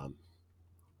um,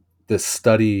 this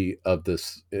study of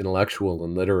this intellectual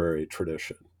and literary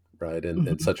tradition, right? In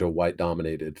Hmm. such a white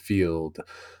dominated field,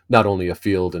 not only a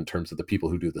field in terms of the people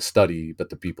who do the study, but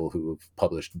the people who have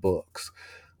published books.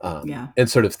 Yeah. And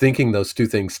sort of thinking those two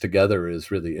things together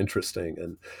is really interesting.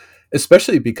 And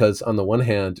especially because, on the one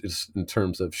hand, is in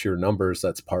terms of sheer numbers,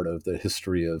 that's part of the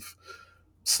history of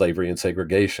slavery and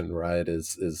segregation, right?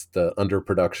 Is the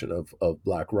underproduction of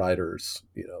Black writers,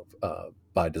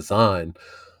 by design,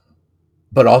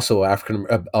 but also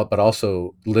but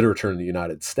also literature in the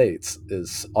United States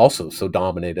is also so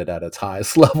dominated at its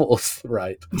highest levels,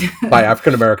 right, by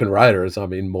African American writers. I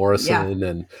mean, Yeah.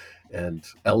 Morrison and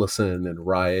Ellison and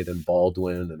Wright and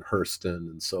Baldwin and Hurston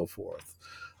and so forth.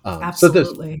 So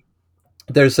Absolutely.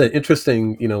 there's an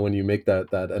interesting, when you make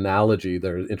that analogy,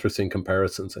 there are interesting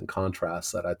comparisons and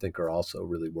contrasts that I think are also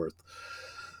really worth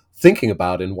thinking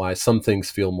about, and why some things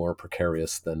feel more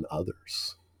precarious than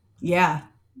others. Yeah,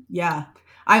 yeah.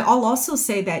 I'll also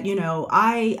say that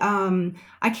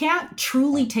I can't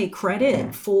truly take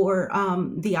credit for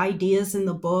the ideas in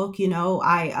the book.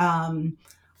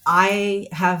 I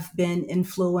have been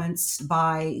influenced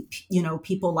by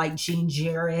people like Jean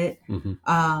Jarrett, Hmm.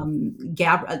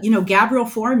 Gabriel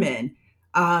Foreman.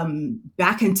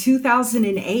 Back in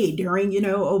 2008, during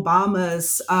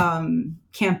Obama's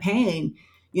campaign,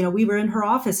 we were in her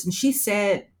office and she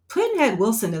said Pudd'nhead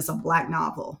Wilson is a Black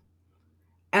novel.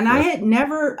 And I Yeah. had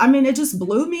never, I mean, it just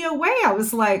blew me away. I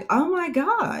was like, oh my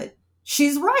God,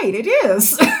 she's right. It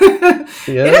is. It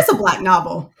Yeah. is a Black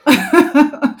novel.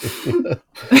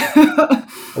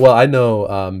 Well, I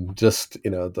know, just,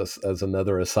 this as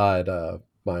another aside,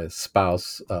 my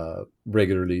spouse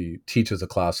regularly teaches a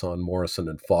class on Morrison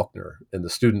and Faulkner, and the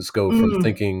students go from Mm,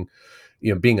 thinking,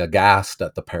 being aghast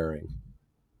at the pairing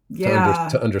yeah.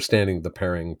 to understanding the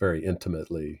pairing very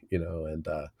intimately, and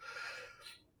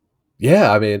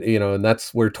yeah, I mean, and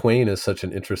that's where Twain is such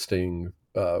an interesting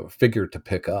figure to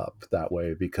pick up that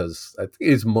way, because I think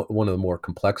he's one of the more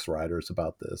complex writers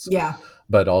about this, Yeah.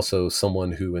 but also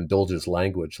someone who indulges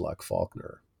language like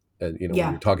Faulkner. And when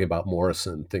you're Yeah. talking about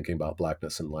Morrison, thinking about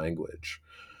Blackness and language,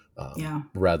 Yeah.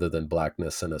 rather than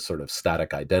Blackness and a sort of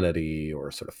static identity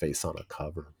or sort of face on a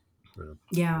cover. Yeah.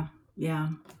 Yeah. Yeah.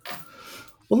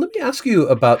 Well, let me ask you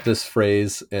about this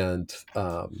phrase, and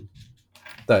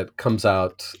that comes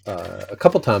out a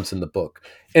couple times in the book,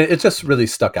 and it just really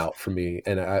stuck out for me.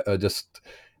 And I just,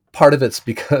 part of it's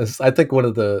because I think one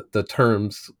of the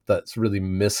terms that's really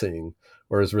missing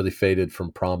or has really faded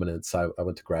from prominence. I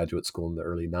went to graduate school in the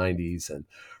early 90s, and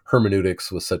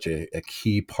hermeneutics was such a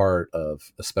key part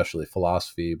of especially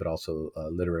philosophy, but also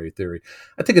literary theory.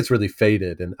 I think it's really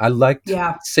faded, and I liked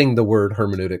Yeah. seeing the word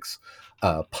hermeneutics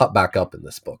pop back up in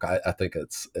this book. I think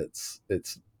it's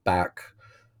back.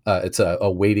 It's a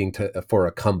waiting for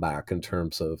a comeback in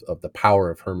terms of the power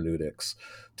of hermeneutics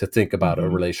to think about a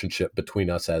Hmm. relationship between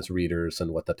us as readers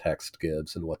and what the text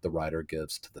gives and what the writer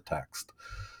gives to the text.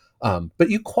 But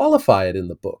you qualify it in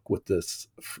the book with this,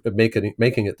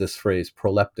 making it this phrase,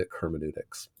 proleptic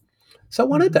hermeneutics. So I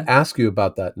wanted to Hmm. ask you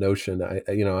about that notion.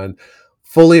 I'm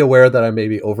fully aware that I may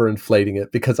be overinflating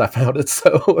it because I found it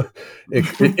so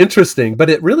interesting, but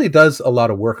it really does a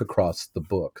lot of work across the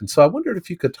book. And so I wondered if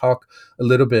you could talk a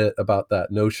little bit about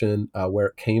that notion, where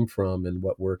it came from, and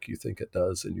what work you think it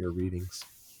does in your readings.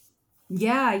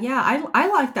 Yeah, yeah. I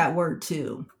like that word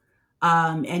too.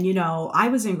 And I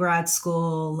was in grad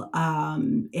school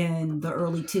in the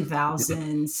early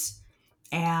 2000s,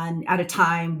 and at a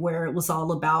time where it was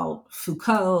all about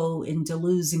Foucault and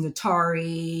Deleuze and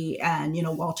Guattari and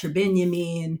Walter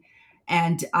Benjamin,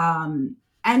 and I'm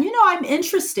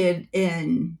interested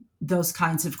in those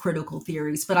kinds of critical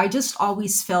theories, but I just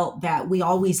always felt that we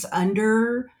always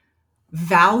undervalued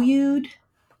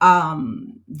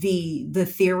the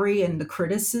theory and the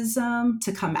criticism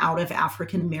to come out of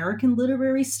African American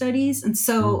literary studies, and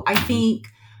so I Mm-hmm. think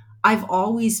I've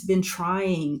always been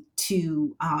trying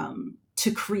to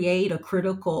create a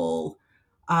critical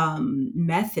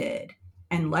method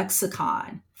and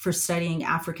lexicon for studying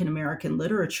African American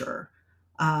literature.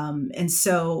 And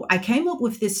so I came up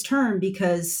with this term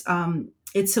because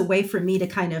it's a way for me to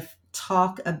kind of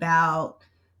talk about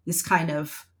this kind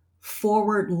of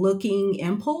forward looking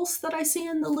impulse that I see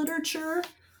in the literature.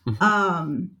 Mm-hmm.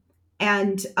 Um,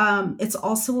 and it's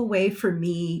also a way for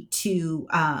me to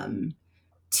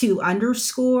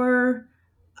underscore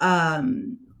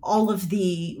all of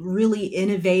the really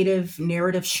innovative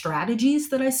narrative strategies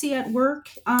that I see at work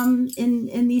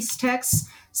in these texts.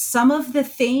 Some of the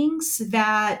things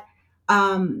that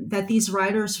these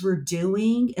writers were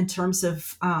doing in terms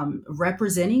of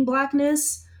representing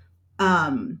Blackness,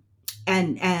 um,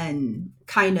 and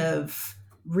kind of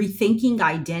rethinking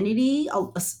identity.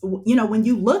 When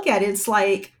you look at it, it's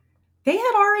like they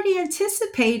had already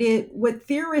anticipated what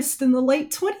theorists in the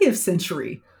late 20th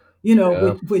century,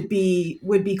 Yeah. would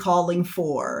be calling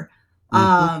for.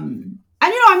 Mm-hmm.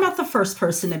 And I'm not the first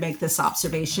person to make this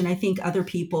observation. I think other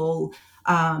people,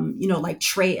 like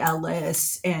Trey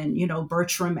Ellis and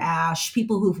Bertram Ash,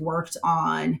 people who've worked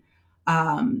on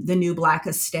the new Black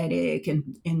aesthetic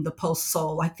and in the post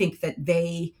soul. I think that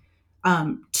they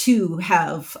too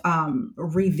have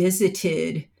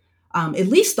revisited at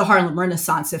least the Harlem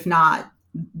Renaissance, if not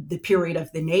the period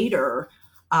of the Nadir,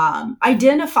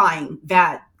 identifying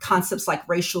that concepts like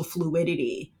racial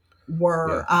fluidity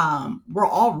Yeah. were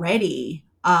already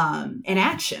in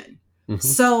action.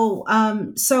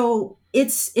 Mm-hmm. So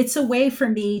it's a way for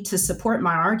me to support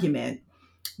my argument,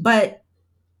 but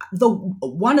the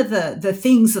one of the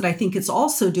things that I think it's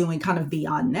also doing kind of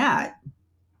beyond that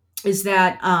is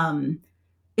that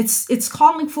it's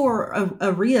calling for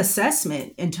a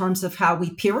reassessment in terms of how we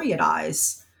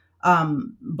periodize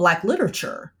Black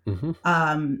literature.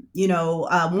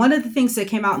 Mm-hmm. One of the things that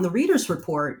came out in the readers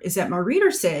report is that my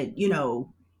reader said,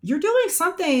 you're doing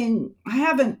something I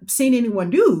haven't seen anyone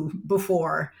do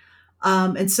before.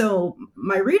 And so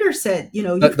my reader said,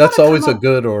 you've got That's to come always a up.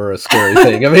 good or a scary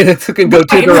thing. I mean, it can go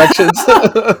two Right. directions.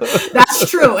 That's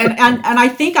true. And I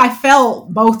think I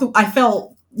felt both. I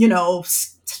felt,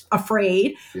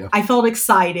 afraid. Yeah. I felt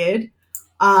excited.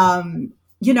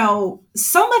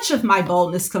 So much of my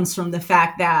boldness comes from the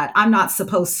fact that I'm not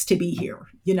supposed to be here,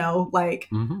 like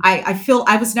Mm-hmm. I feel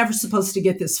I was never supposed to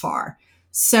get this far.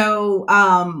 So,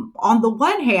 on the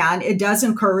one hand, it does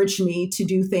encourage me to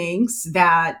do things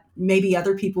that maybe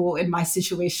other people in my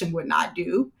situation would not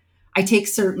do. I take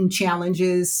certain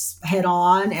challenges head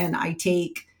on, and I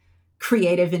take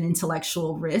creative and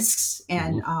intellectual risks,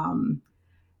 Mm-hmm.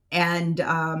 and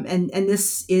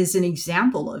this is an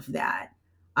example of that.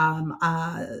 Um,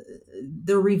 uh,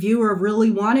 the reviewer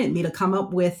really wanted me to come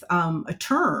up with a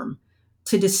term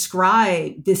to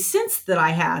describe this sense that I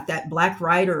had that Black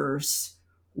writers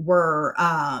were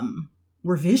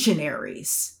were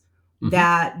visionaries,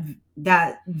 Mm-hmm.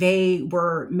 that they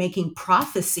were making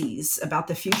prophecies about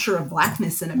the future of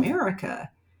Blackness in America,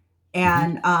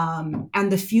 Mm-hmm.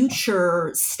 and the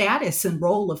future status and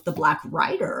role of the Black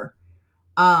writer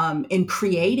in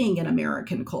creating an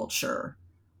American culture.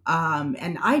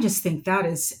 And I just think that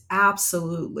is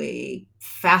absolutely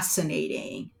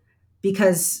fascinating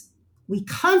because we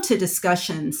come to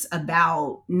discussions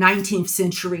about 19th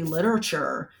century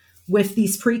literature with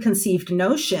these preconceived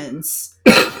notions,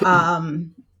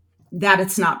 that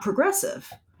it's not progressive,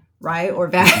 right? Or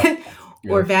that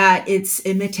or Yeah. that it's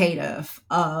imitative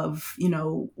of,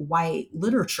 white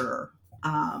literature.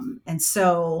 And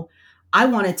so I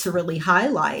wanted to really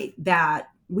highlight that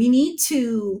we need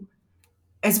to,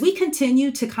 as we continue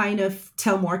to kind of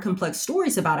tell more complex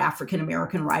stories about African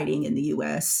American writing in the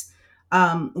US,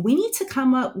 we need to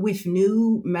come up with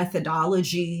new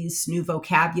methodologies, new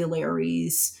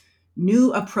vocabularies,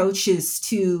 new approaches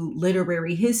to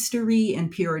literary history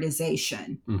and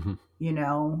periodization. Hmm.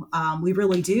 We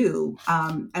really do.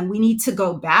 And we need to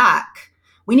go back.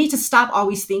 We need to stop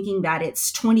always thinking that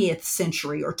it's 20th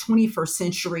century or 21st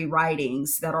century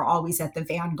writings that are always at the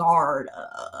vanguard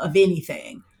of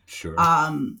anything. Sure.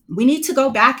 We need to go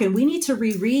back and we need to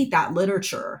reread that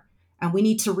literature, and we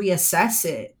need to reassess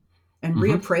it and Hmm.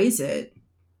 reappraise it.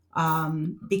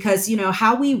 Because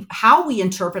how we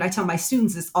interpret, I tell my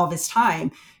students this all this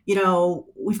time,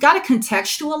 we've got to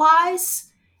contextualize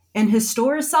and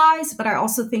historicize, but I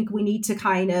also think we need to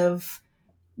kind of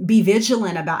be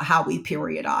vigilant about how we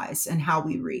periodize and how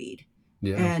we read.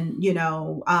 Yeah. And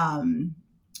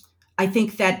I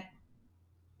think that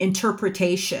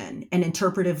interpretation and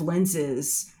interpretive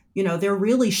lenses, they're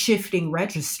really shifting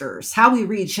registers. How we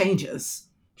read changes,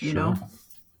 you Sure. know?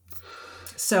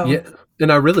 So, Yeah.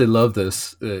 And I really love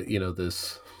this,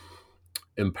 this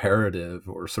imperative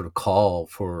or sort of call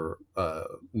for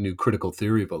new critical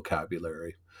theory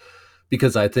vocabulary,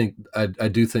 because I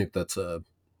do think that's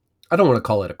I don't want to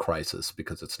call it a crisis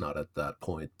because it's not at that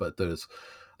point, but there's,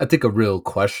 I think, a real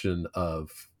question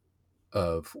of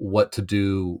what to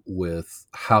do with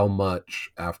how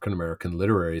much African American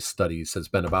literary studies has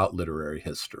been about literary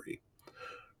history,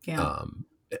 yeah, um,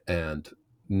 and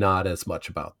not as much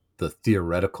about the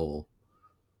theoretical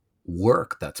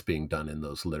work that's being done in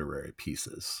those literary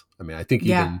pieces. I mean, I think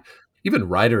yeah. even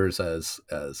writers as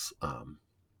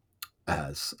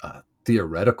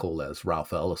theoretical as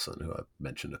Ralph Ellison, who I've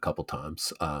mentioned a couple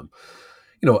times, an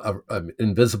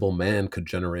invisible man could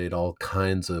generate all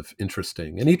kinds of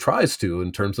interesting, and he tries to,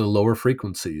 in terms of lower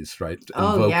frequencies, right,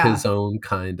 Oh, invoke yeah. his own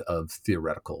kind of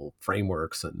theoretical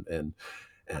frameworks and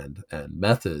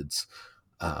methods.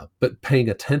 But paying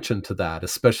attention to that,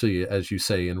 especially as you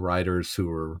say, in writers who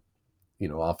are,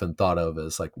 often thought of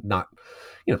as like not,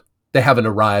 you know, they haven't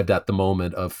arrived at the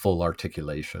moment of full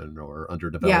articulation or under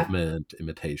Yeah. development,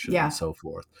 imitation, and Yeah. so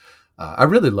forth. I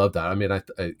really love that. I mean, I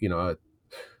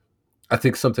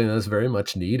think something that's very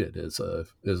much needed is a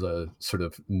sort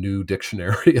of new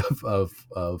dictionary of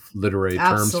literary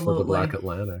terms for the Black Absolutely.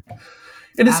 Atlantic.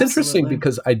 And it's interesting Absolutely.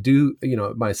 because I do,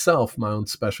 myself, my own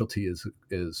specialty is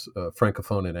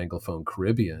Francophone and Anglophone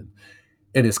Caribbean,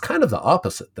 and it's kind of the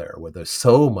opposite there, where there's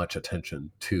so much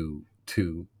attention to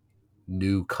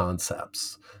new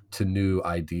concepts, to new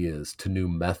ideas, to new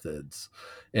methods,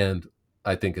 and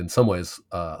I think in some ways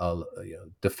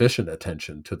deficient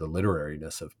attention to the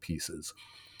literariness of pieces.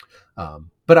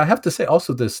 But I have to say,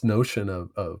 also, this notion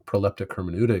of proleptic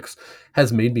hermeneutics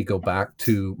has made me go back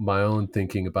to my own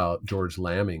thinking about George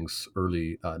Lamming's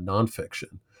early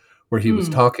nonfiction, where he was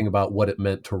Mm, talking about what it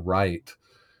meant to write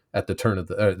at the turn of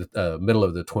the middle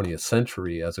of the 20th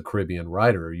century. As a Caribbean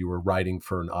writer, you were writing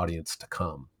for an audience to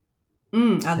come. I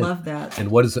And, love that.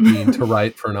 and what does it mean to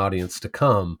write for an audience to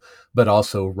come, but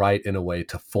also write in a way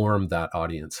to form that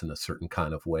audience in a certain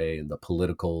kind of way, and the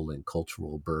political and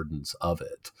cultural burdens of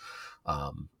it?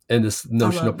 And this I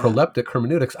notion of love that. proleptic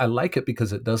hermeneutics, I like it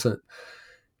because it doesn't,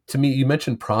 to me, you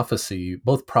mentioned prophecy.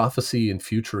 Both prophecy and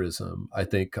futurism, I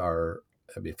think, I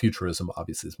mean, futurism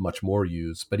obviously is much more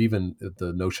used, but even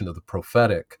the notion of the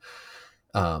prophetic,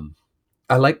 um,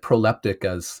 I like proleptic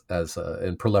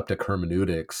and proleptic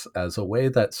hermeneutics as a way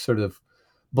that sort of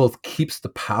both keeps the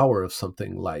power of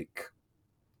something like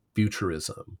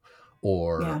futurism,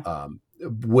 or Yeah.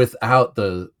 without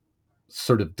the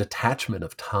sort of detachment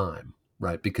of time,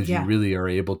 right? Because you Yeah. really are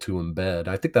able to embed.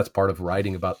 I think that's part of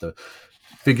writing about the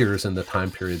figures in the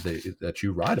time period that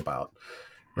you write about,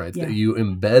 right? That Yeah. you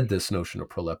embed this notion of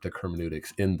proleptic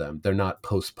hermeneutics in them. They're not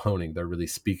postponing; they're really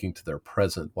speaking to their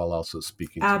present while also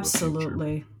speaking to a future.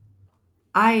 Absolutely.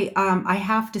 I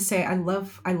have to say I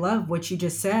love what you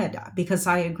just said, because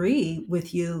I agree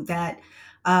with you that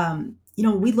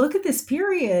we look at this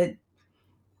period,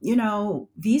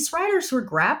 these writers were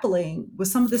grappling with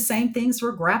some of the same things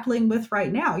we're grappling with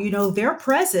right now. Their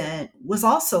present was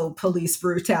also police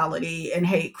brutality and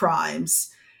hate crimes.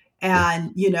 Yeah.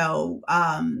 And,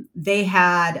 they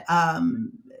had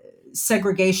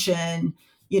segregation,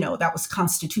 that was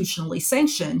constitutionally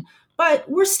sanctioned. but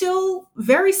we're still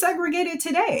very segregated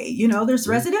today. There's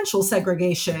Yeah. residential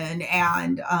segregation,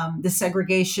 and the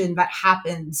segregation that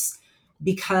happens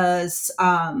because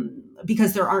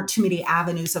there aren't too many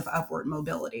avenues of upward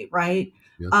mobility, right?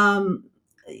 Yeah. um,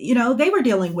 they were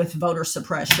dealing with voter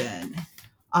suppression,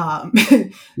 um,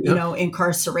 Yeah.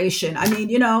 incarceration. I mean,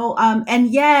 and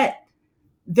yet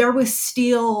there was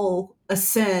still a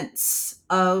sense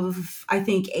of, I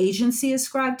think, agency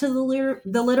ascribed to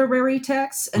the literary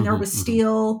text, and there Hmm. was Hmm.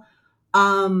 still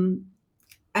um,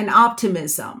 an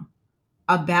optimism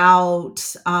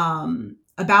about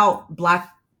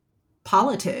Black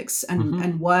politics, and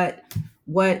Hmm. what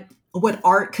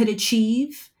art could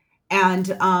achieve, and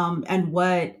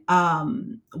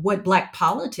what Black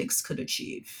politics could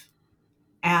achieve.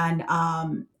 And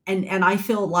I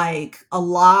feel like a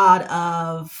lot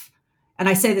of, and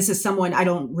I say this as someone, I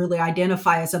don't really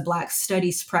identify as a Black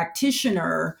studies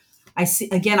practitioner. I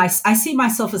see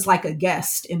myself as like a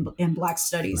guest in Black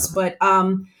studies, but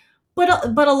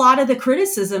a lot of the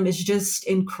criticism is just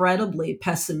incredibly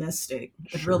pessimistic.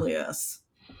 It Sure. really is.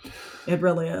 It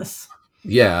really is.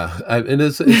 Yeah, and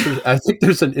it's I think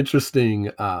there's an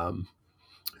interesting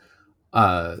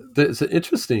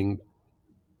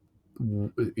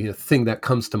thing that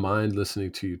comes to mind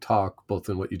listening to you talk, both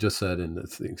in what you just said and the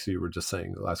things you were just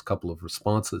saying, the last couple of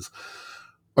responses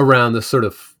around the sort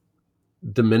of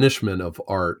diminishment of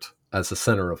art as a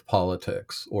center of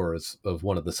politics, or as of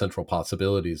one of the central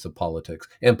possibilities of politics,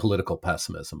 and political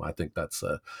pessimism. I think that's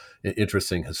an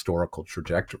interesting historical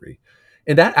trajectory.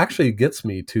 And that actually gets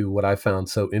me to what I found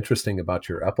so interesting about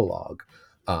your epilogue.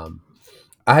 Um,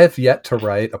 I have yet to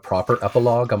write a proper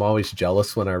epilogue. I'm always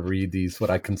jealous when I read these,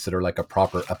 what I consider like a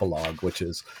proper epilogue, which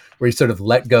is where you sort of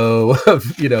let go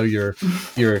of, your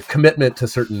commitment to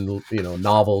certain,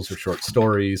 novels or short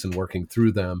stories and working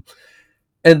through them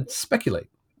and speculate,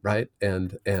 right,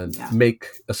 and Yeah. make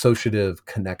associative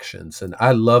connections. And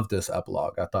I love this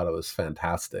epilogue. I thought it was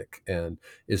fantastic and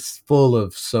is full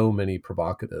of so many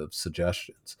provocative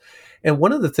suggestions. And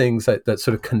one of the things that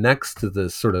sort of connects to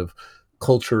this sort of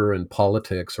culture and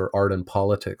politics, or art and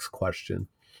politics question,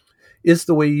 is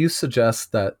the way you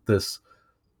suggest that this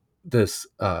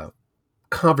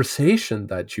conversation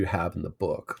that you have in the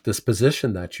book, this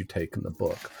position that you take in the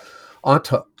book, ought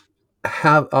to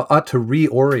ought to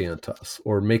reorient us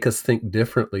or make us think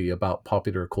differently about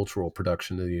popular cultural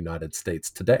production in the United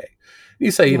States today. You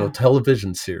say, Yeah.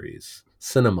 television series,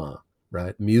 cinema,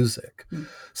 right, music. Mm.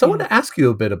 So I want Yeah. to ask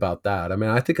you a bit about that. I mean,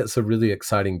 I think it's a really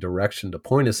exciting direction to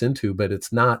point us into, but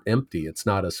it's not empty. It's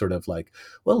not a sort of like,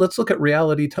 well, let's look at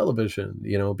reality television,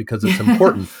 because it's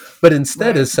important. But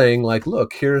instead Right. is saying like,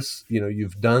 look, here's,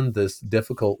 you've done this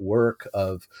difficult work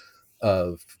of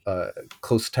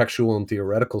close textual and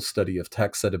theoretical study of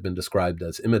texts that have been described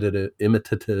as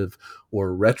imitative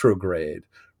or retrograde,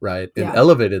 right, and Yeah.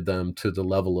 elevated them to the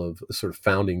level of sort of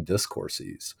founding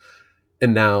discourses.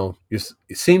 And now you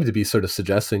seem to be sort of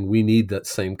suggesting we need that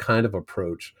same kind of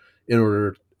approach in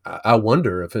order. I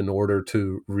wonder if, in order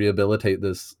to rehabilitate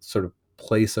this sort of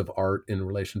place of art in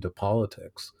relation to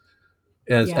politics,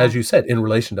 as Yeah. you said, in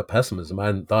relation to pessimism. I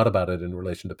hadn't thought about it in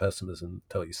relation to pessimism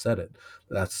until you said it.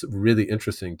 That's really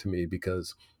interesting to me,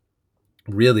 because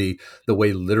really the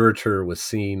way literature was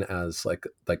seen as like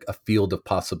a field of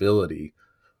possibility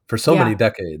for so many Yeah.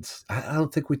 decades, I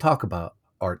don't think we talk about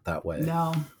art that way.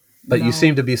 No. But you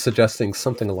seem No. to be suggesting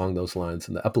something along those lines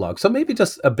in the epilogue. So maybe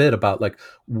just a bit about like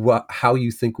how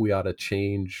you think we ought to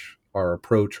change our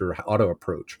approach, or ought to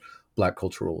approach Black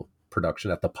cultural production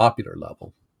at the popular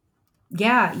level.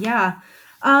 Yeah, yeah.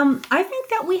 I think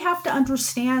that we have to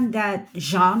understand that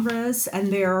genres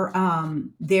and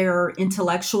their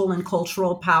intellectual and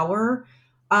cultural power,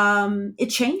 it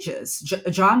changes.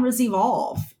 Genres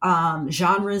evolve.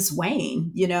 Genres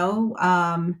wane.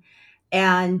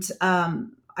 And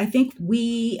I think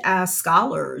we as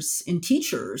scholars and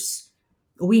teachers,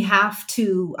 we have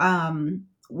to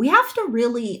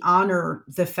really honor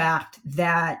the fact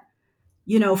that,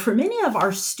 for many of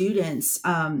our students,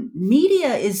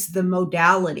 media is the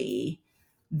modality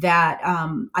that,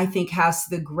 I think, has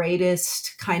the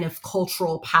greatest kind of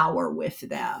cultural power with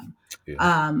them.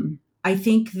 Yeah. I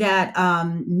think that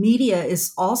media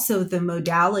is also the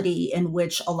modality in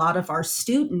which a lot of our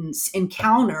students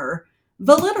encounter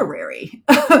the literary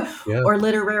Yeah. or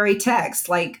literary text.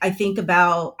 Like, I think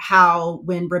about how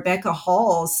when Rebecca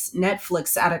Hall's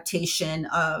Netflix adaptation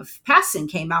of Passing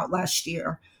came out last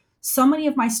year, so many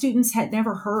of my students had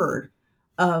never heard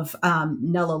of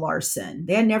Nella Larson.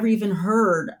 They had never even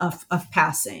heard of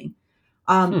Passing.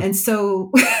 Hmm. And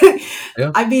so,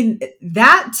 Yeah. I mean,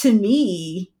 that to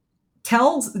me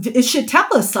it should tell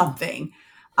us something.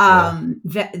 Yeah.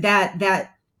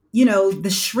 That the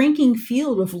shrinking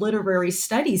field of literary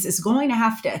studies is going to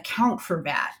have to account for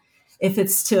that if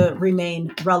it's to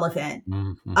remain relevant.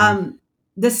 Mm-hmm. Um,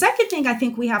 the second thing I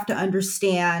think we have to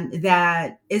understand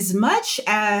that as much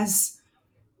as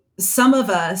some of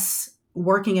us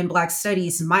working in Black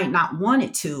studies might not want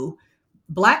it to,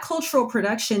 Black cultural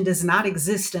production does not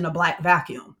exist in a Black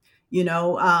vacuum.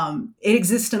 It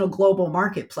exists in a global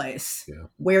marketplace Yeah.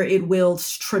 where it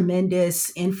wields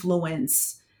tremendous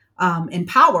influence and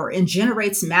power and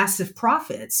generates massive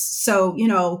profits. So,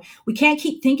 we can't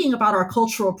keep thinking about our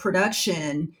cultural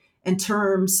production in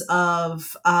terms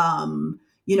of,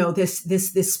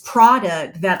 this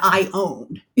product that I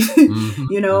own. Mm-hmm. you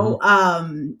Mm-hmm. know,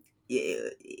 um,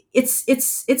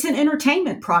 it's an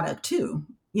entertainment product too.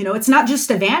 It's not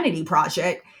just a vanity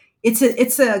project.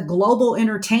 It's a global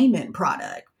entertainment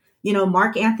product.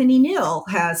 Mark Anthony Neal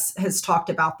has talked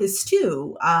about this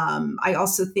too. I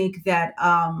also think that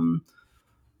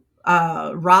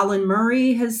Roland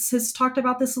Murray has talked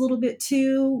about this a little bit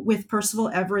too with Percival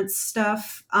Everett's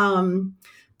stuff.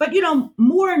 But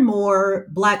more and more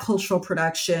Black cultural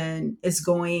production is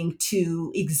going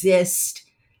to exist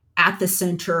at the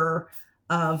center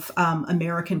of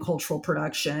American cultural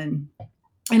production,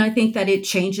 and I think that it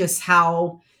changes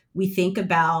how we think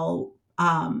about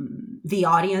the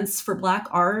audience for Black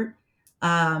art,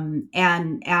 and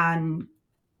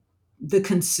the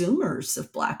consumers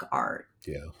of Black art,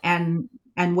 Yeah. and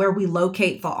where we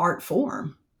locate the art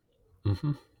form.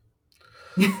 Mm-hmm.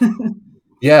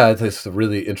 Yeah, it's a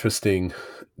really interesting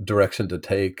direction to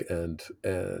take, and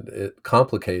it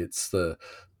complicates the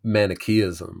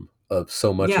Manichaeism of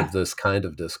so much of Yeah, this kind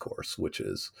of discourse, which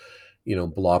is,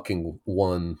 blocking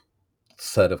one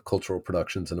set of cultural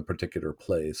productions in a particular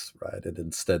place, right? And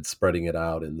instead spreading it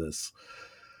out in this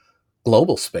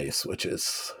global space, which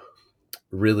is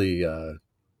really,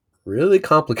 really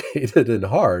complicated and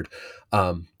hard.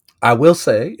 Um, I will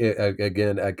say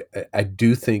again, I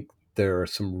do think there are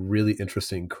some really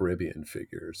interesting Caribbean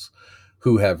figures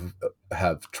who have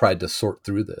tried to sort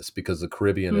through this, because the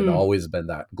Caribbean had mm, always been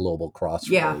that global yeah,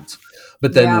 crossroads,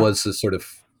 but then yeah, was the sort of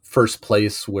first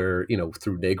place where,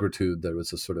 through negritude there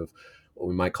was a sort of what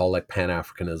we might call like Pan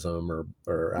Africanism,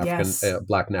 or African yes,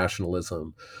 Black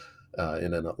nationalism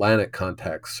in an Atlantic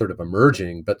context, sort of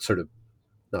emerging, but sort of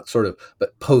not sort of,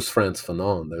 but post Frantz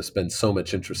Fanon, there's been so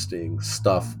much interesting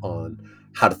stuff on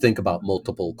how to think about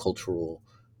multiple cultural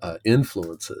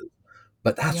influences.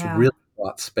 But that's yeah, really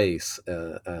broad space,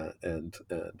 and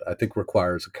I think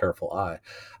requires a careful eye.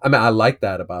 I mean, I like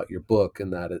that about your book,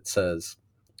 in that it says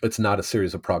it's not a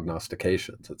series of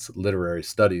prognostications. It's literary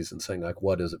studies and saying, like,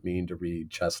 what does it mean to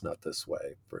read Chestnut this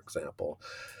way, for example?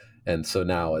 And so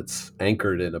now it's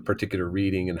anchored in a particular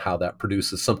reading and how that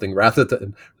produces something rather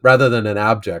than an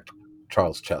abject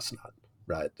Charles Chestnut,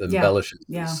 right? That yeah, embellishes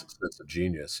yeah, his sense of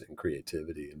genius and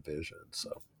creativity and vision.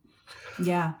 So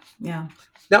yeah, yeah.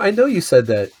 now I know you said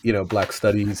that Black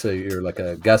Studies, you're like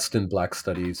a guest in Black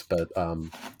Studies, but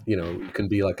you can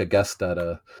be like a guest at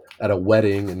a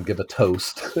wedding and give a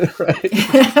toast, right?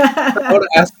 I want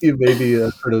to ask you maybe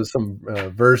sort of some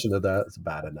version of that. It's a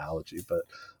bad analogy, but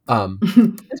I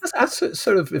just ask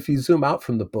sort of, if you zoom out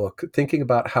from the book, thinking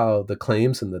about how the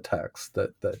claims in the text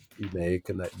that you make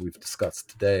and that we've discussed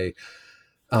today,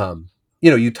 um,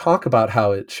 you talk about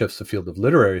how it shifts the field of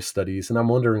literary studies, and I'm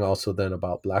wondering also then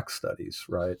about Black studies,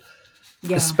 right?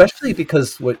 Yeah, Especially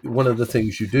because one of the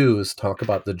things you do is talk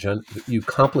about you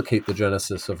complicate the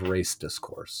genesis of race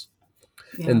discourse.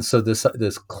 yeah, And so this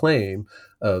claim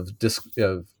of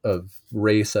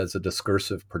race as a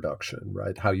discursive production,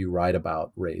 right? How you write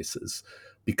about race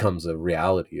becomes a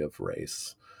reality of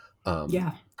race, um,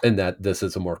 yeah, and that this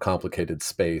is a more complicated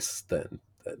space than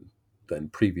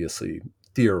previously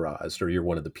theorized, or you're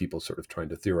one of the people sort of trying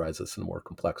to theorize this in a more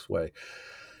complex way.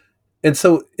 And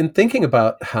so, in thinking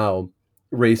about how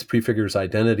race prefigures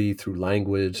identity through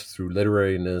language, through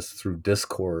literariness, through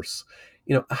discourse,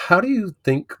 how do you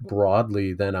think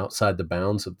broadly then outside the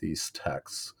bounds of these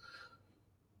texts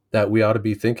that we ought to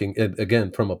be thinking, and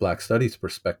again, from a Black studies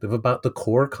perspective, about the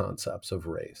core concepts of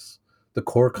race, the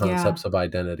core yeah, concepts of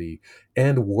identity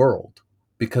and world?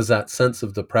 Because that sense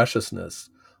of the preciousness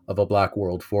of a Black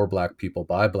world for Black people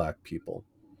by Black people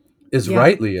is yeah,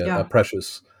 rightly a yeah,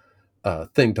 precious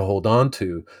thing to hold on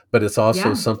to, but it's also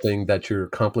yeah, something that you're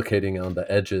complicating on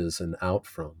the edges and out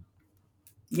from.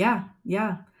 yeah,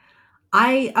 yeah.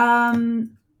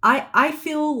 I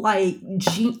feel like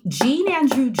Jean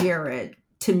Andrew Jarrett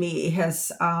to me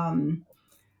has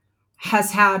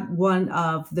had one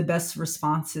of the best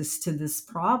responses to this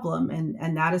problem,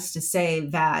 and that is to say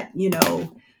that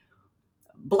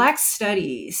Black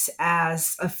studies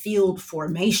as a field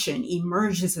formation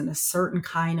emerges in a certain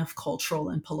kind of cultural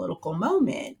and political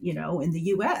moment, in the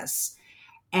U.S.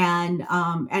 And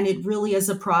it really is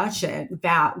a project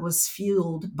that was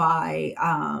fueled by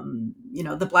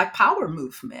the Black Power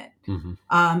movement, Mm-hmm.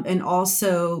 and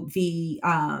also the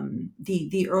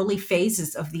early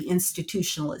phases of the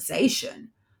institutionalization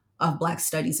of Black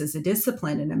studies as a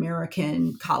discipline in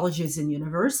American colleges and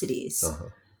universities. Uh-huh.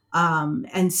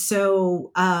 And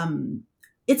so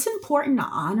it's important to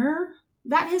honor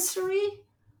that history.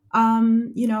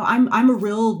 I'm a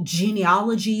real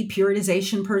genealogy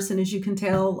periodization person, as you can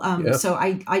tell. Yeah. So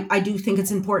I do think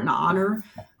it's important to honor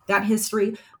that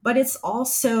history, but it's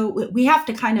also, we have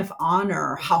to kind of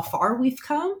honor how far we've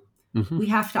come. Mm-hmm. We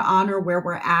have to honor where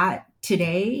we're at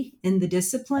today in the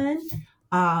discipline,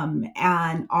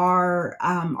 and our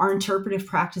interpretive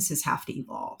practices have to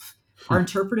evolve. Our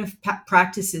interpretive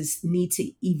practices need to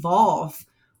evolve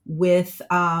with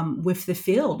the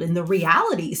field and the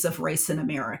realities of race in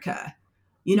America.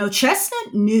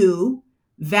 Chestnut knew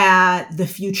that the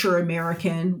future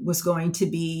American was going to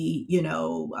be,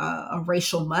 a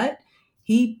racial mutt.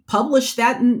 He published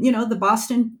that in, the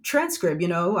Boston Transcript,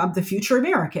 of the future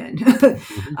American.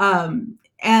 Mm-hmm.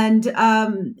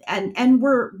 And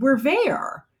we're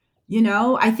there.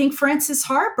 I think Francis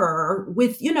Harper,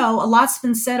 with, a lot's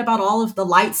been said about all of the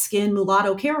light-skinned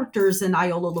mulatto characters in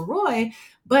Iola Leroy,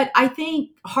 but I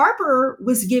think Harper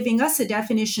was giving us a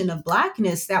definition of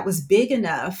Blackness that was big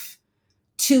enough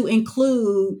to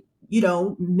include,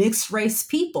 mixed race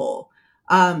people.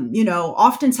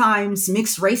 Oftentimes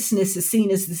mixed raceness is seen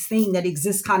as this thing that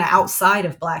exists kind of outside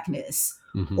of Blackness,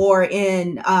 Mm-hmm.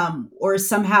 or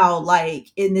somehow like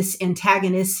in this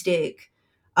antagonistic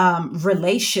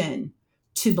relation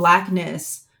to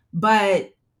Blackness.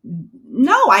 But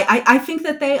no, I think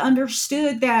that they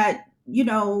understood that,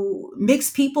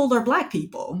 mixed people are Black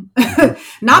people,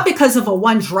 not because of a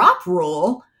one drop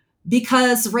rule,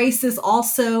 because race is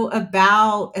also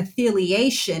about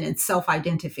affiliation and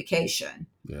self-identification.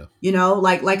 Yeah.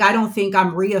 Like I don't think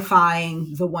I'm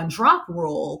reifying the one drop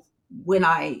rule when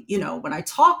I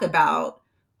talk about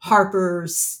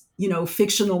Harper's,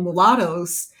 fictional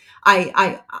mulattoes.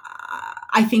 I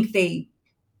think they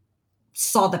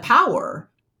saw the power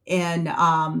and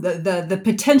the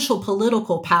potential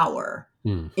political power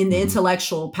in the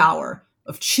intellectual power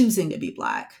of choosing to be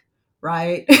Black,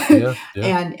 right? Yeah.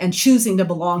 Yeah. and choosing to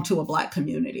belong to a Black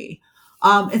community.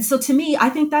 And so to me, I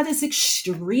think that is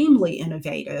extremely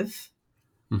innovative.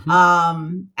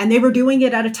 Mm-hmm. And they were doing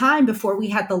it at a time before we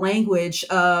had the language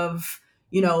of,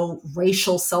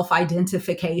 racial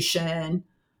self-identification,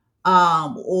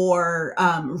 or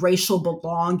racial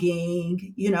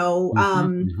belonging. Mm-hmm.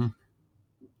 Mm-hmm.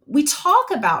 We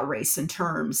talk about race in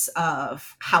terms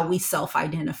of how we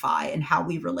self-identify and how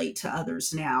we relate to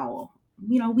others now.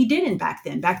 We didn't back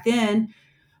then. Back then,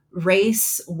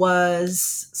 race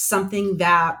was something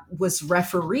that was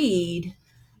refereed,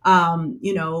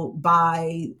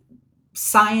 by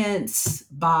science,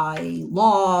 by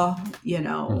law,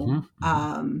 Mm-hmm.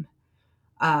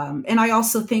 Mm-hmm. and I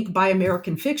also think by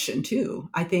American fiction too.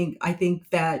 I think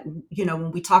that,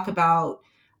 when we talk about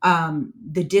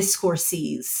the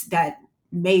discourses that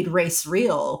made race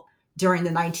real during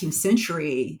the 19th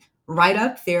century, right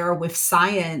up there with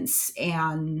science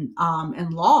and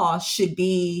law should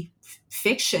be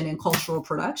fiction and cultural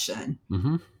production.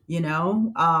 Mm-hmm. You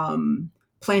know,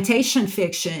 plantation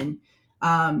fiction,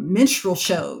 minstrel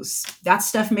shows. That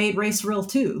stuff made race real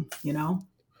too.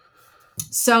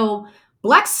 So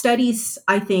Black studies,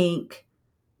 I think,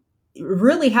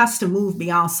 really has to move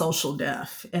beyond social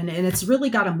death, and it's really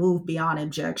got to move beyond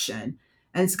objection,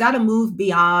 and it's got to move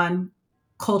beyond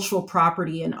cultural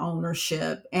property and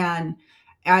ownership, and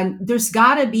there's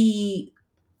got to be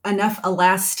enough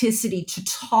elasticity to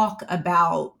talk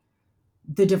about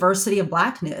the diversity of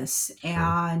Blackness. Sure.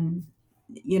 And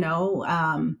you know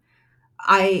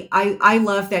I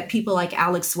love that people like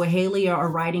Alex Wahalia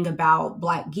are writing about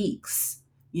Black geeks.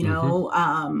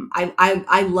 Mm-hmm.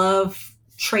 I love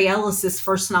Trey Ellis's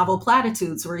first novel,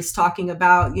 Platitudes, where he's talking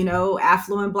about,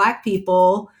 affluent Black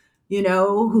people,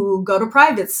 who go to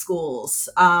private schools.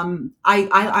 I'm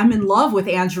in love with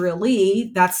Andrea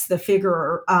Lee. That's the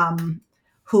figure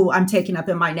who I'm taking up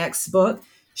in my next book.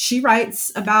 She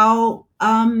writes about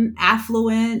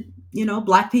affluent,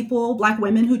 Black people, Black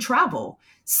women who travel.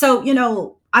 So,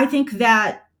 I think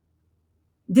that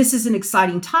this is an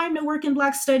exciting time to work in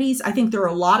Black studies. I think there are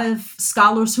a lot of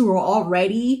scholars who are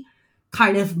already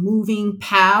kind of moving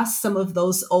past some of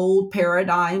those old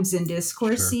paradigms and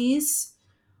discourses.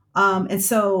 Sure. And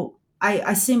so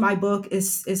I see my book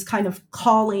is kind of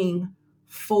calling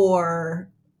for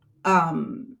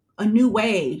a new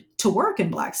way to work in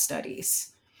Black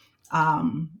studies.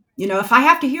 If I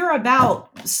have to hear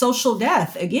about social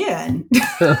death again,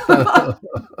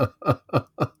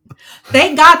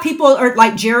 thank God people are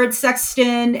like Jared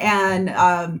Sexton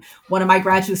and one of my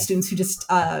graduate students who just,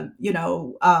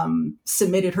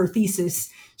 submitted her thesis.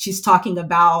 She's talking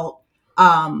about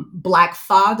Black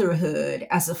fatherhood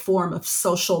as a form of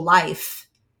social life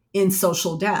in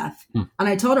social death. And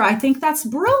I told her, I think that's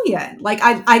brilliant. Like,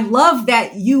 I love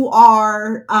that you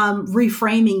are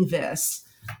reframing this.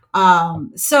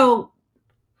 So,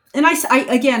 and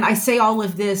I say all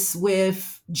of this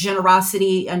with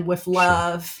generosity and with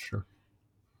love. Sure.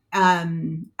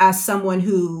 As someone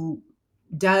who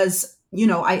does,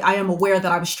 I am aware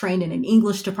that I was trained in an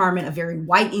English department, a very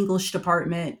white English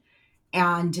department,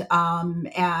 and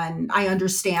I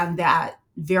understand that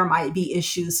there might be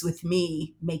issues with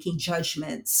me making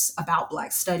judgments about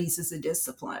Black studies as a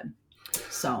discipline.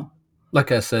 So,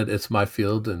 like I said, it's my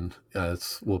field, and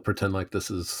we'll pretend like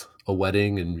this is a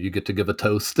wedding, and you get to give a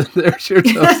toast, and there's your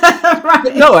toast.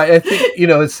 right. No, I think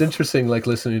it's interesting, like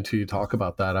listening to you talk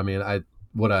about that. I mean,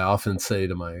 what I often say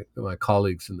to my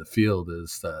colleagues in the field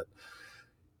is that,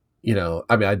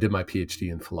 I did my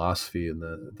PhD in philosophy in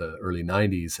the early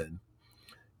 '90s, and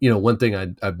one thing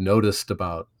I've noticed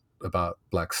about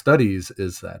Black studies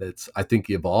is that it's, I think,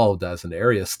 evolved as an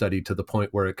area study to the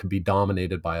point where it can be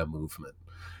dominated by a movement,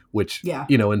 which, Yeah.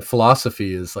 In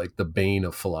philosophy is like the bane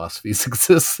of philosophy's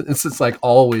existence. It's like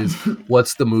always,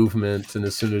 what's the movement? And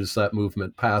as soon as that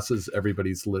movement passes,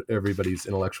 everybody's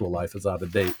intellectual life is out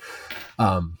of date.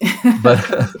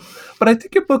 But but I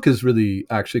think your book is really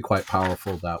actually quite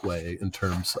powerful that way, in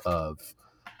terms of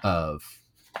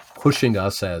pushing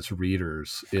us as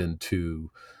readers into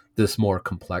this more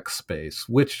complex space,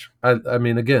 which I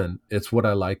mean, again, it's what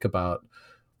I like about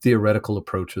theoretical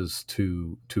approaches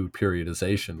to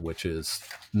periodization, which is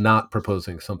not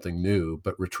proposing something new,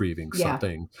 but retrieving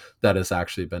something that has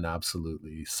actually been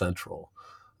absolutely central.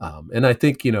 And I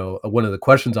think, one of the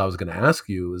questions I was going to ask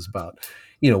you is about,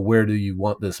 where do you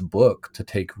want this book to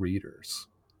take readers,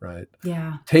 right?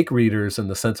 Yeah. Take readers in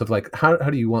the sense of like, how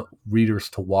do you want readers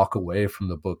to walk away from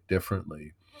the book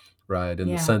differently, right? In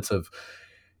the sense of,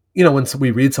 when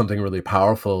we read something really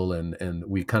powerful and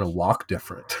we kind of walk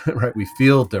different, right? We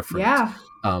feel different. Yeah.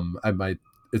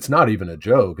 It's not even a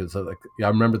joke. It's like, I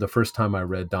remember the first time I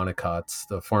read Donnicott's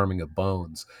The Farming of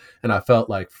Bones, and I felt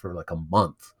like for like a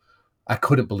month, I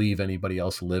couldn't believe anybody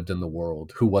else lived in the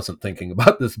world who wasn't thinking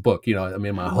about this book.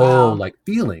 My whole like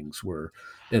feelings were,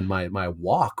 and my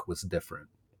walk was different.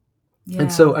 Yeah.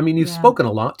 And so, you've spoken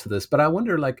a lot to this, but I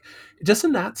wonder, like, just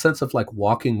in that sense of like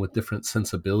walking with different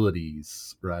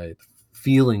sensibilities, right?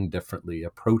 Feeling differently,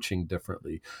 approaching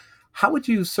differently. How would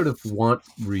you sort of want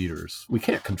readers? We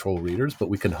can't control readers, but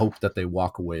we can hope that they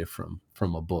walk away from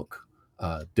a book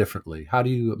differently. How do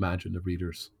you imagine the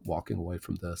readers walking away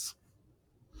from this?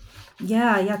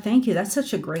 Yeah. Thank you. That's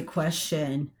such a great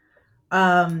question.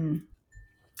 Um,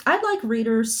 I'd like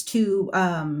readers to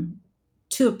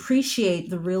appreciate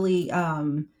the really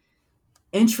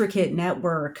intricate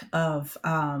network of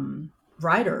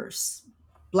writers,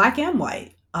 Black and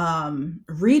white,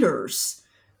 readers,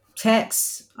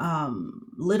 texts,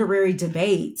 literary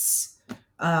debates,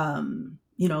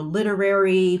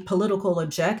 literary political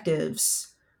objectives.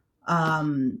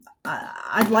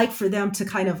 I'd like for them to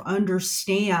kind of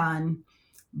understand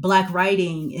Black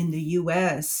writing in the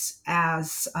U.S.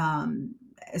 As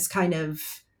kind of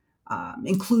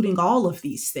including all of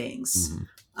these things.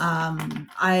 Mm-hmm.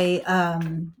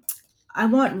 I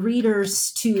want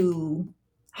readers to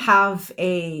have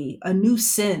a new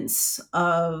sense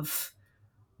of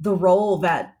the role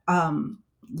that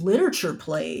literature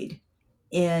played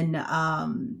in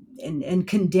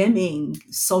condemning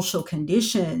social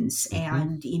conditions Mm-hmm.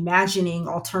 and imagining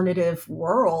alternative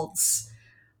worlds,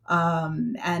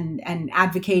 and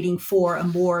advocating for a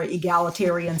more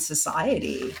egalitarian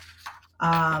society.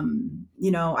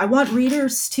 I want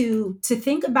readers to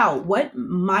think about what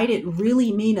might it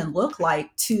really mean and look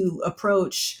like to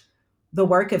approach the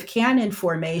work of canon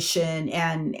formation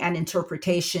and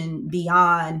interpretation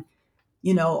beyond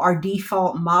our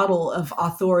default model of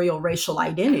authorial racial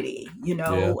identity.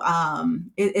 Yeah.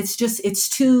 It's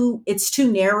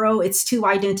too narrow, it's too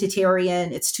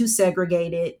identitarian, it's too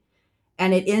segregated,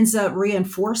 and it ends up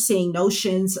reinforcing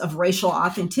notions of racial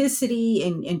authenticity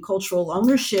and cultural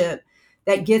ownership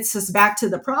that gets us back to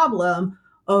the problem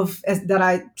that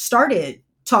I started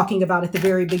talking about at the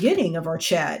very beginning of our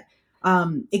chat.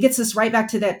 It gets us right back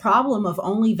to that problem of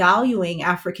only valuing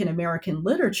African American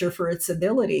literature for its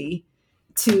ability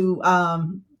to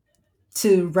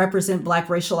to represent Black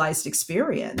racialized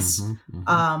experience, Mm-hmm,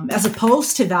 mm-hmm. as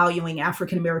opposed to valuing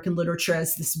African American literature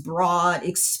as this broad,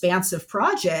 expansive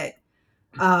project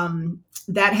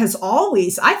that has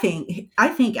always, I think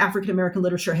African American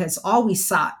literature has always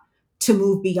sought to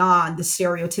move beyond the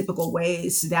stereotypical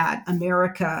ways that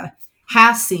America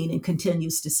has seen and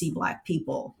continues to see Black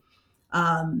people.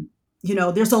 Um,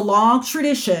 there's a long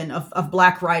tradition of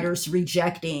Black writers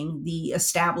rejecting the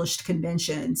established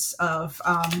conventions of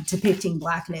depicting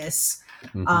Blackness,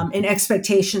 Mm-hmm. and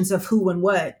expectations of who and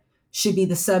what should be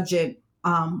the subject,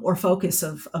 or focus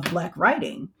of Black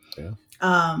writing. Yeah.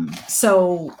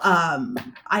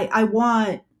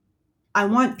 I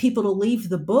want people to leave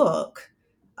the book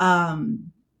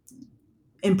um,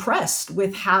 impressed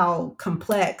with how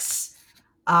complex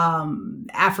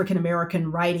African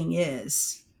American writing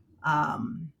is.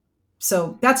 Um,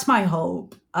 so that's my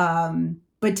hope.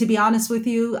 But to be honest with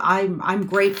you, I'm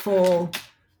grateful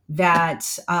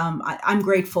that I'm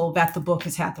grateful that the book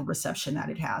has had the reception that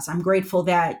it has. I'm grateful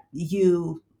that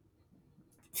you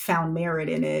found merit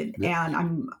in it, Yeah.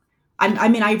 and I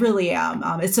mean, I really am.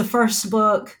 It's a first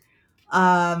book.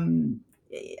 Um,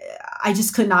 I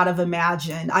just could not have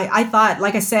imagined. I thought,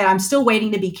 like I said, I'm still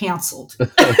waiting to be canceled.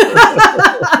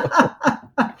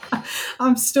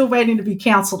 I'm still waiting to be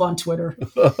canceled on Twitter.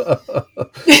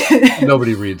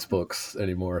 Nobody reads books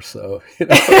anymore, so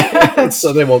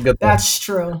so they won't get that. That's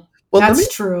true. Well,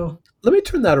 That's true. let me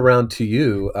turn that around to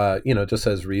you. Just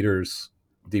as readers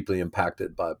deeply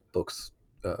impacted by books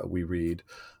we read,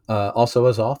 also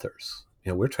as authors,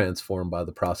 we're transformed by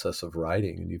the process of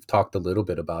writing, and you've talked a little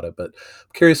bit about it. But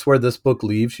I'm curious where this book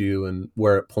leaves you and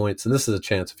where it points. And this is a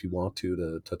chance, if you want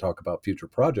to talk about future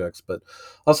projects, but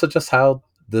also just how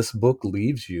this book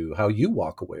leaves you, how you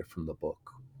walk away from the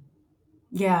book.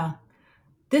 Yeah.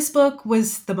 This book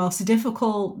was the most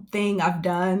difficult thing I've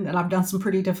done, and I've done some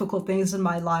pretty difficult things in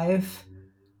my life.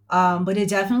 But it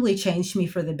definitely changed me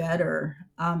for the better.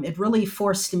 It really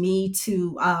forced me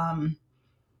to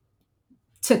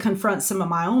confront some of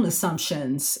my own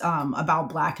assumptions about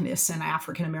Blackness and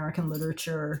African American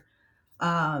literature,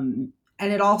 and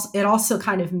it also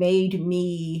kind of made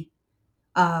me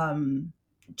um,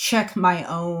 check my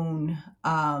own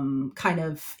kind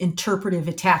of interpretive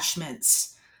attachments.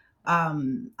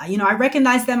 I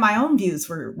recognized that my own views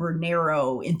were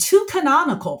narrow and too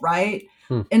canonical, right?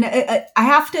 Hmm. And I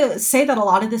have to say that a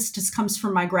lot of this just comes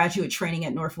from my graduate training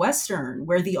at Northwestern,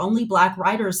 where the only Black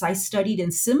writers I studied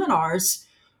in seminars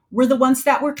were the ones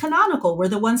that were canonical, were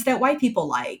the ones that white people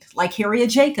like Harriet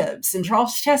Jacobs and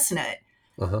Charles Chestnut.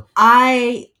 Uh-huh.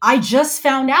 I just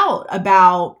found out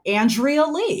about Andrea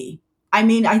Lee. I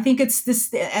mean, I think it's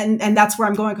this, and that's where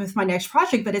I'm going with my next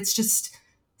project. But it's just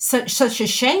such a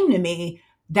shame to me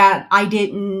that I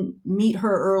didn't meet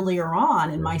her earlier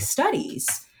on in my Right. studies,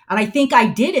 and I think I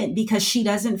didn't because she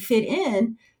doesn't fit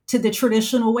in to the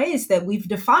traditional ways that we've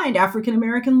defined African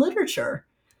American literature.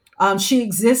 She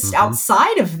exists Mm-hmm.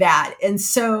 outside of that, and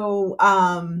so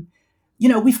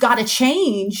we've got to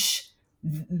change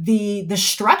the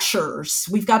structures.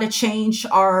 We've got to change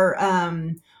our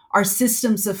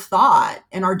systems of thought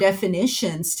and our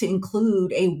definitions to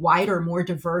include a wider, more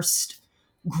diverse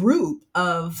group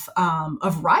of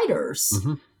writers.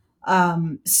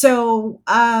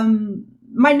 Mm-hmm.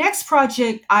 My next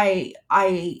project, I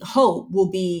hope, will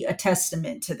be a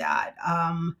testament to that.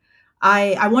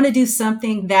 I want to do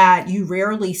something that you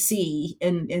rarely see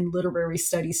in literary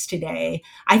studies today.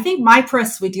 I think my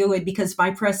press would do it because my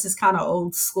press is kind of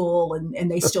old school, and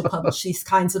they still publish these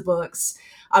kinds of books.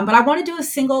 But I want to do a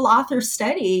single author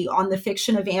study on the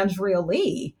fiction of Andrea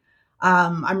Lee.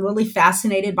 I'm really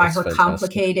fascinated by That's her fantastic.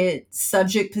 complicated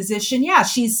subject position. Yeah,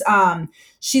 she's a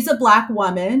Black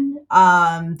woman,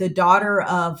 the daughter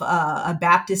of a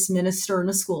Baptist minister and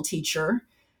a school teacher.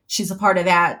 She's a part of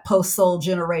that post soul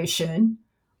generation.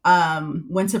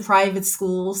 Went to private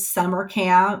school, summer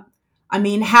camp. I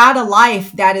mean, had a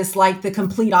life that is like the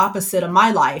complete opposite of my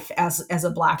life as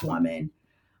a Black woman.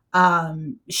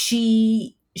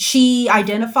 She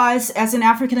identifies as an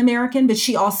African American, but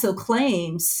she also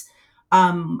claims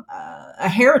a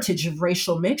heritage of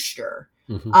racial mixture,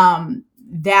 Mm-hmm.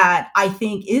 that I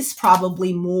think is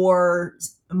probably more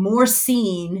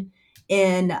seen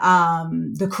in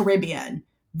the Caribbean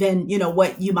than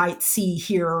what you might see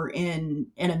here in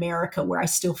America, where I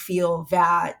still feel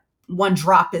that one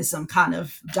dropism kind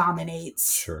of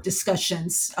dominates Sure.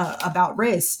 discussions about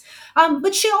race.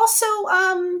 But she also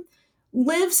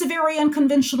lives a very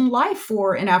unconventional life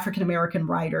for an African American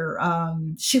writer.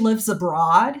 She lives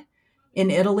abroad in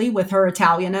Italy with her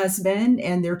Italian husband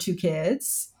and their two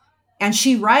kids. and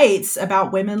she writes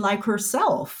about women like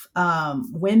herself,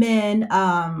 women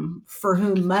for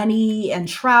whom money and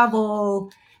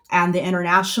travel and the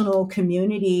international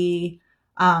community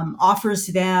offers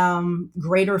them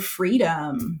greater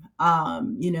freedom,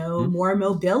 more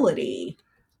mobility.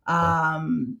 Wow.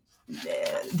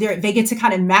 They get to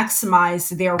kind of maximize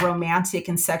their romantic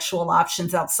and sexual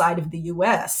options outside of the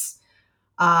US.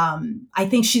 I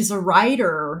think she's a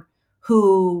writer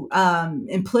who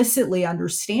implicitly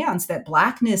understands that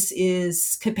Blackness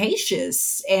is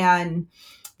capacious and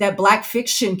that Black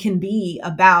fiction can be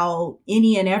about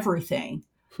any and everything.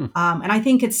 And I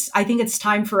think it's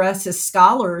time for us as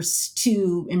scholars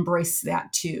to embrace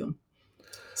that too.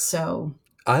 So,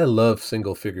 I love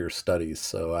single figure studies,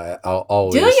 so I'll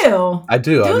do always, you? I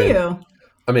do. Do you?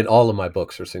 I mean, all of my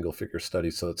books are single figure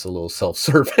studies, so it's a little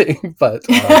self-serving, but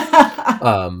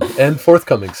and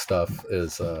forthcoming stuff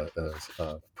is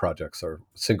projects are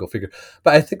single figure.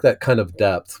 But I think that kind of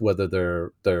depth, whether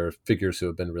they're figures who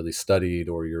have been really studied,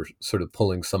 or you're sort of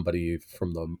pulling somebody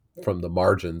from the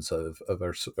margins of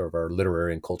our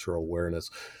literary and cultural awareness,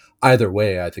 either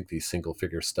way, I think these single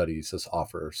figure studies just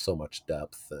offer so much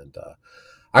depth, and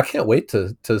I can't wait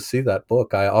to see that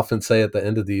book. I often say at the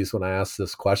end of these, when I ask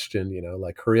this question,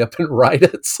 like, hurry up and write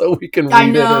it so we can I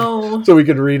read it, know. so we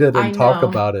can read it I and talk know.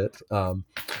 about it.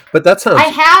 But that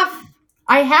I sounds have,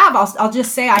 I'll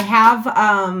just say I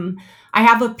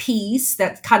have a piece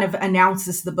that kind of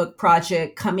announces the book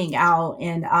project coming out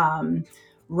in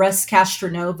Russ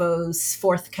Castronovo's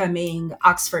forthcoming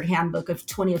Oxford Handbook of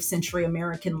 20th Century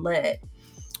American Lit.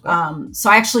 So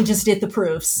I actually just did the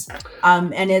proofs,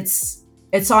 and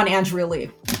it's on Andrea Lee.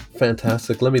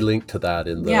 fantastic. Let me link to that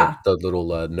in Yeah. the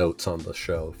little notes on the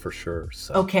show for sure.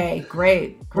 So. Okay.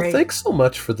 Great. Well, Great. thanks so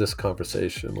much for this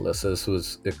conversation,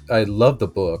 Alyssa. I love the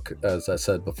book, as I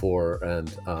said before,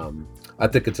 and I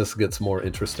think it just gets more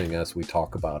interesting as we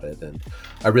talk about it. And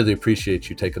I really appreciate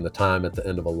you taking the time at the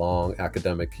end of a long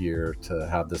academic year to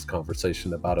have this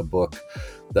conversation about a book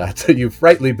that you've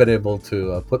rightly been able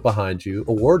to put behind you,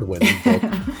 award-winning book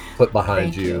put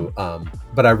behind Thank you. you.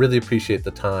 But I really appreciate the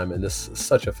time, and this is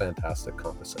such a fantastic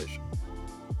conversation.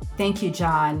 Thank you,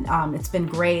 John. It's been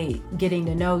great getting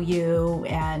to know you,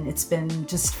 and it's been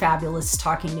just fabulous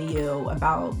talking to you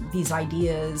about these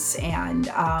ideas. And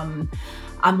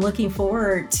I'm looking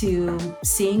forward to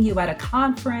seeing you at a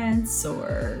conference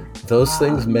or Those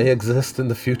things may exist in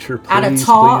the future. Please, at a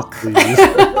talk. please.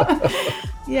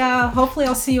 Yeah, hopefully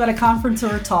I'll see you at a conference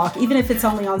or a talk, even if it's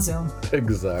only on Zoom.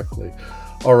 Exactly.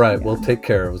 All right. Yeah. Well, take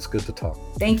care. It was good to talk.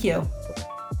 Thank you.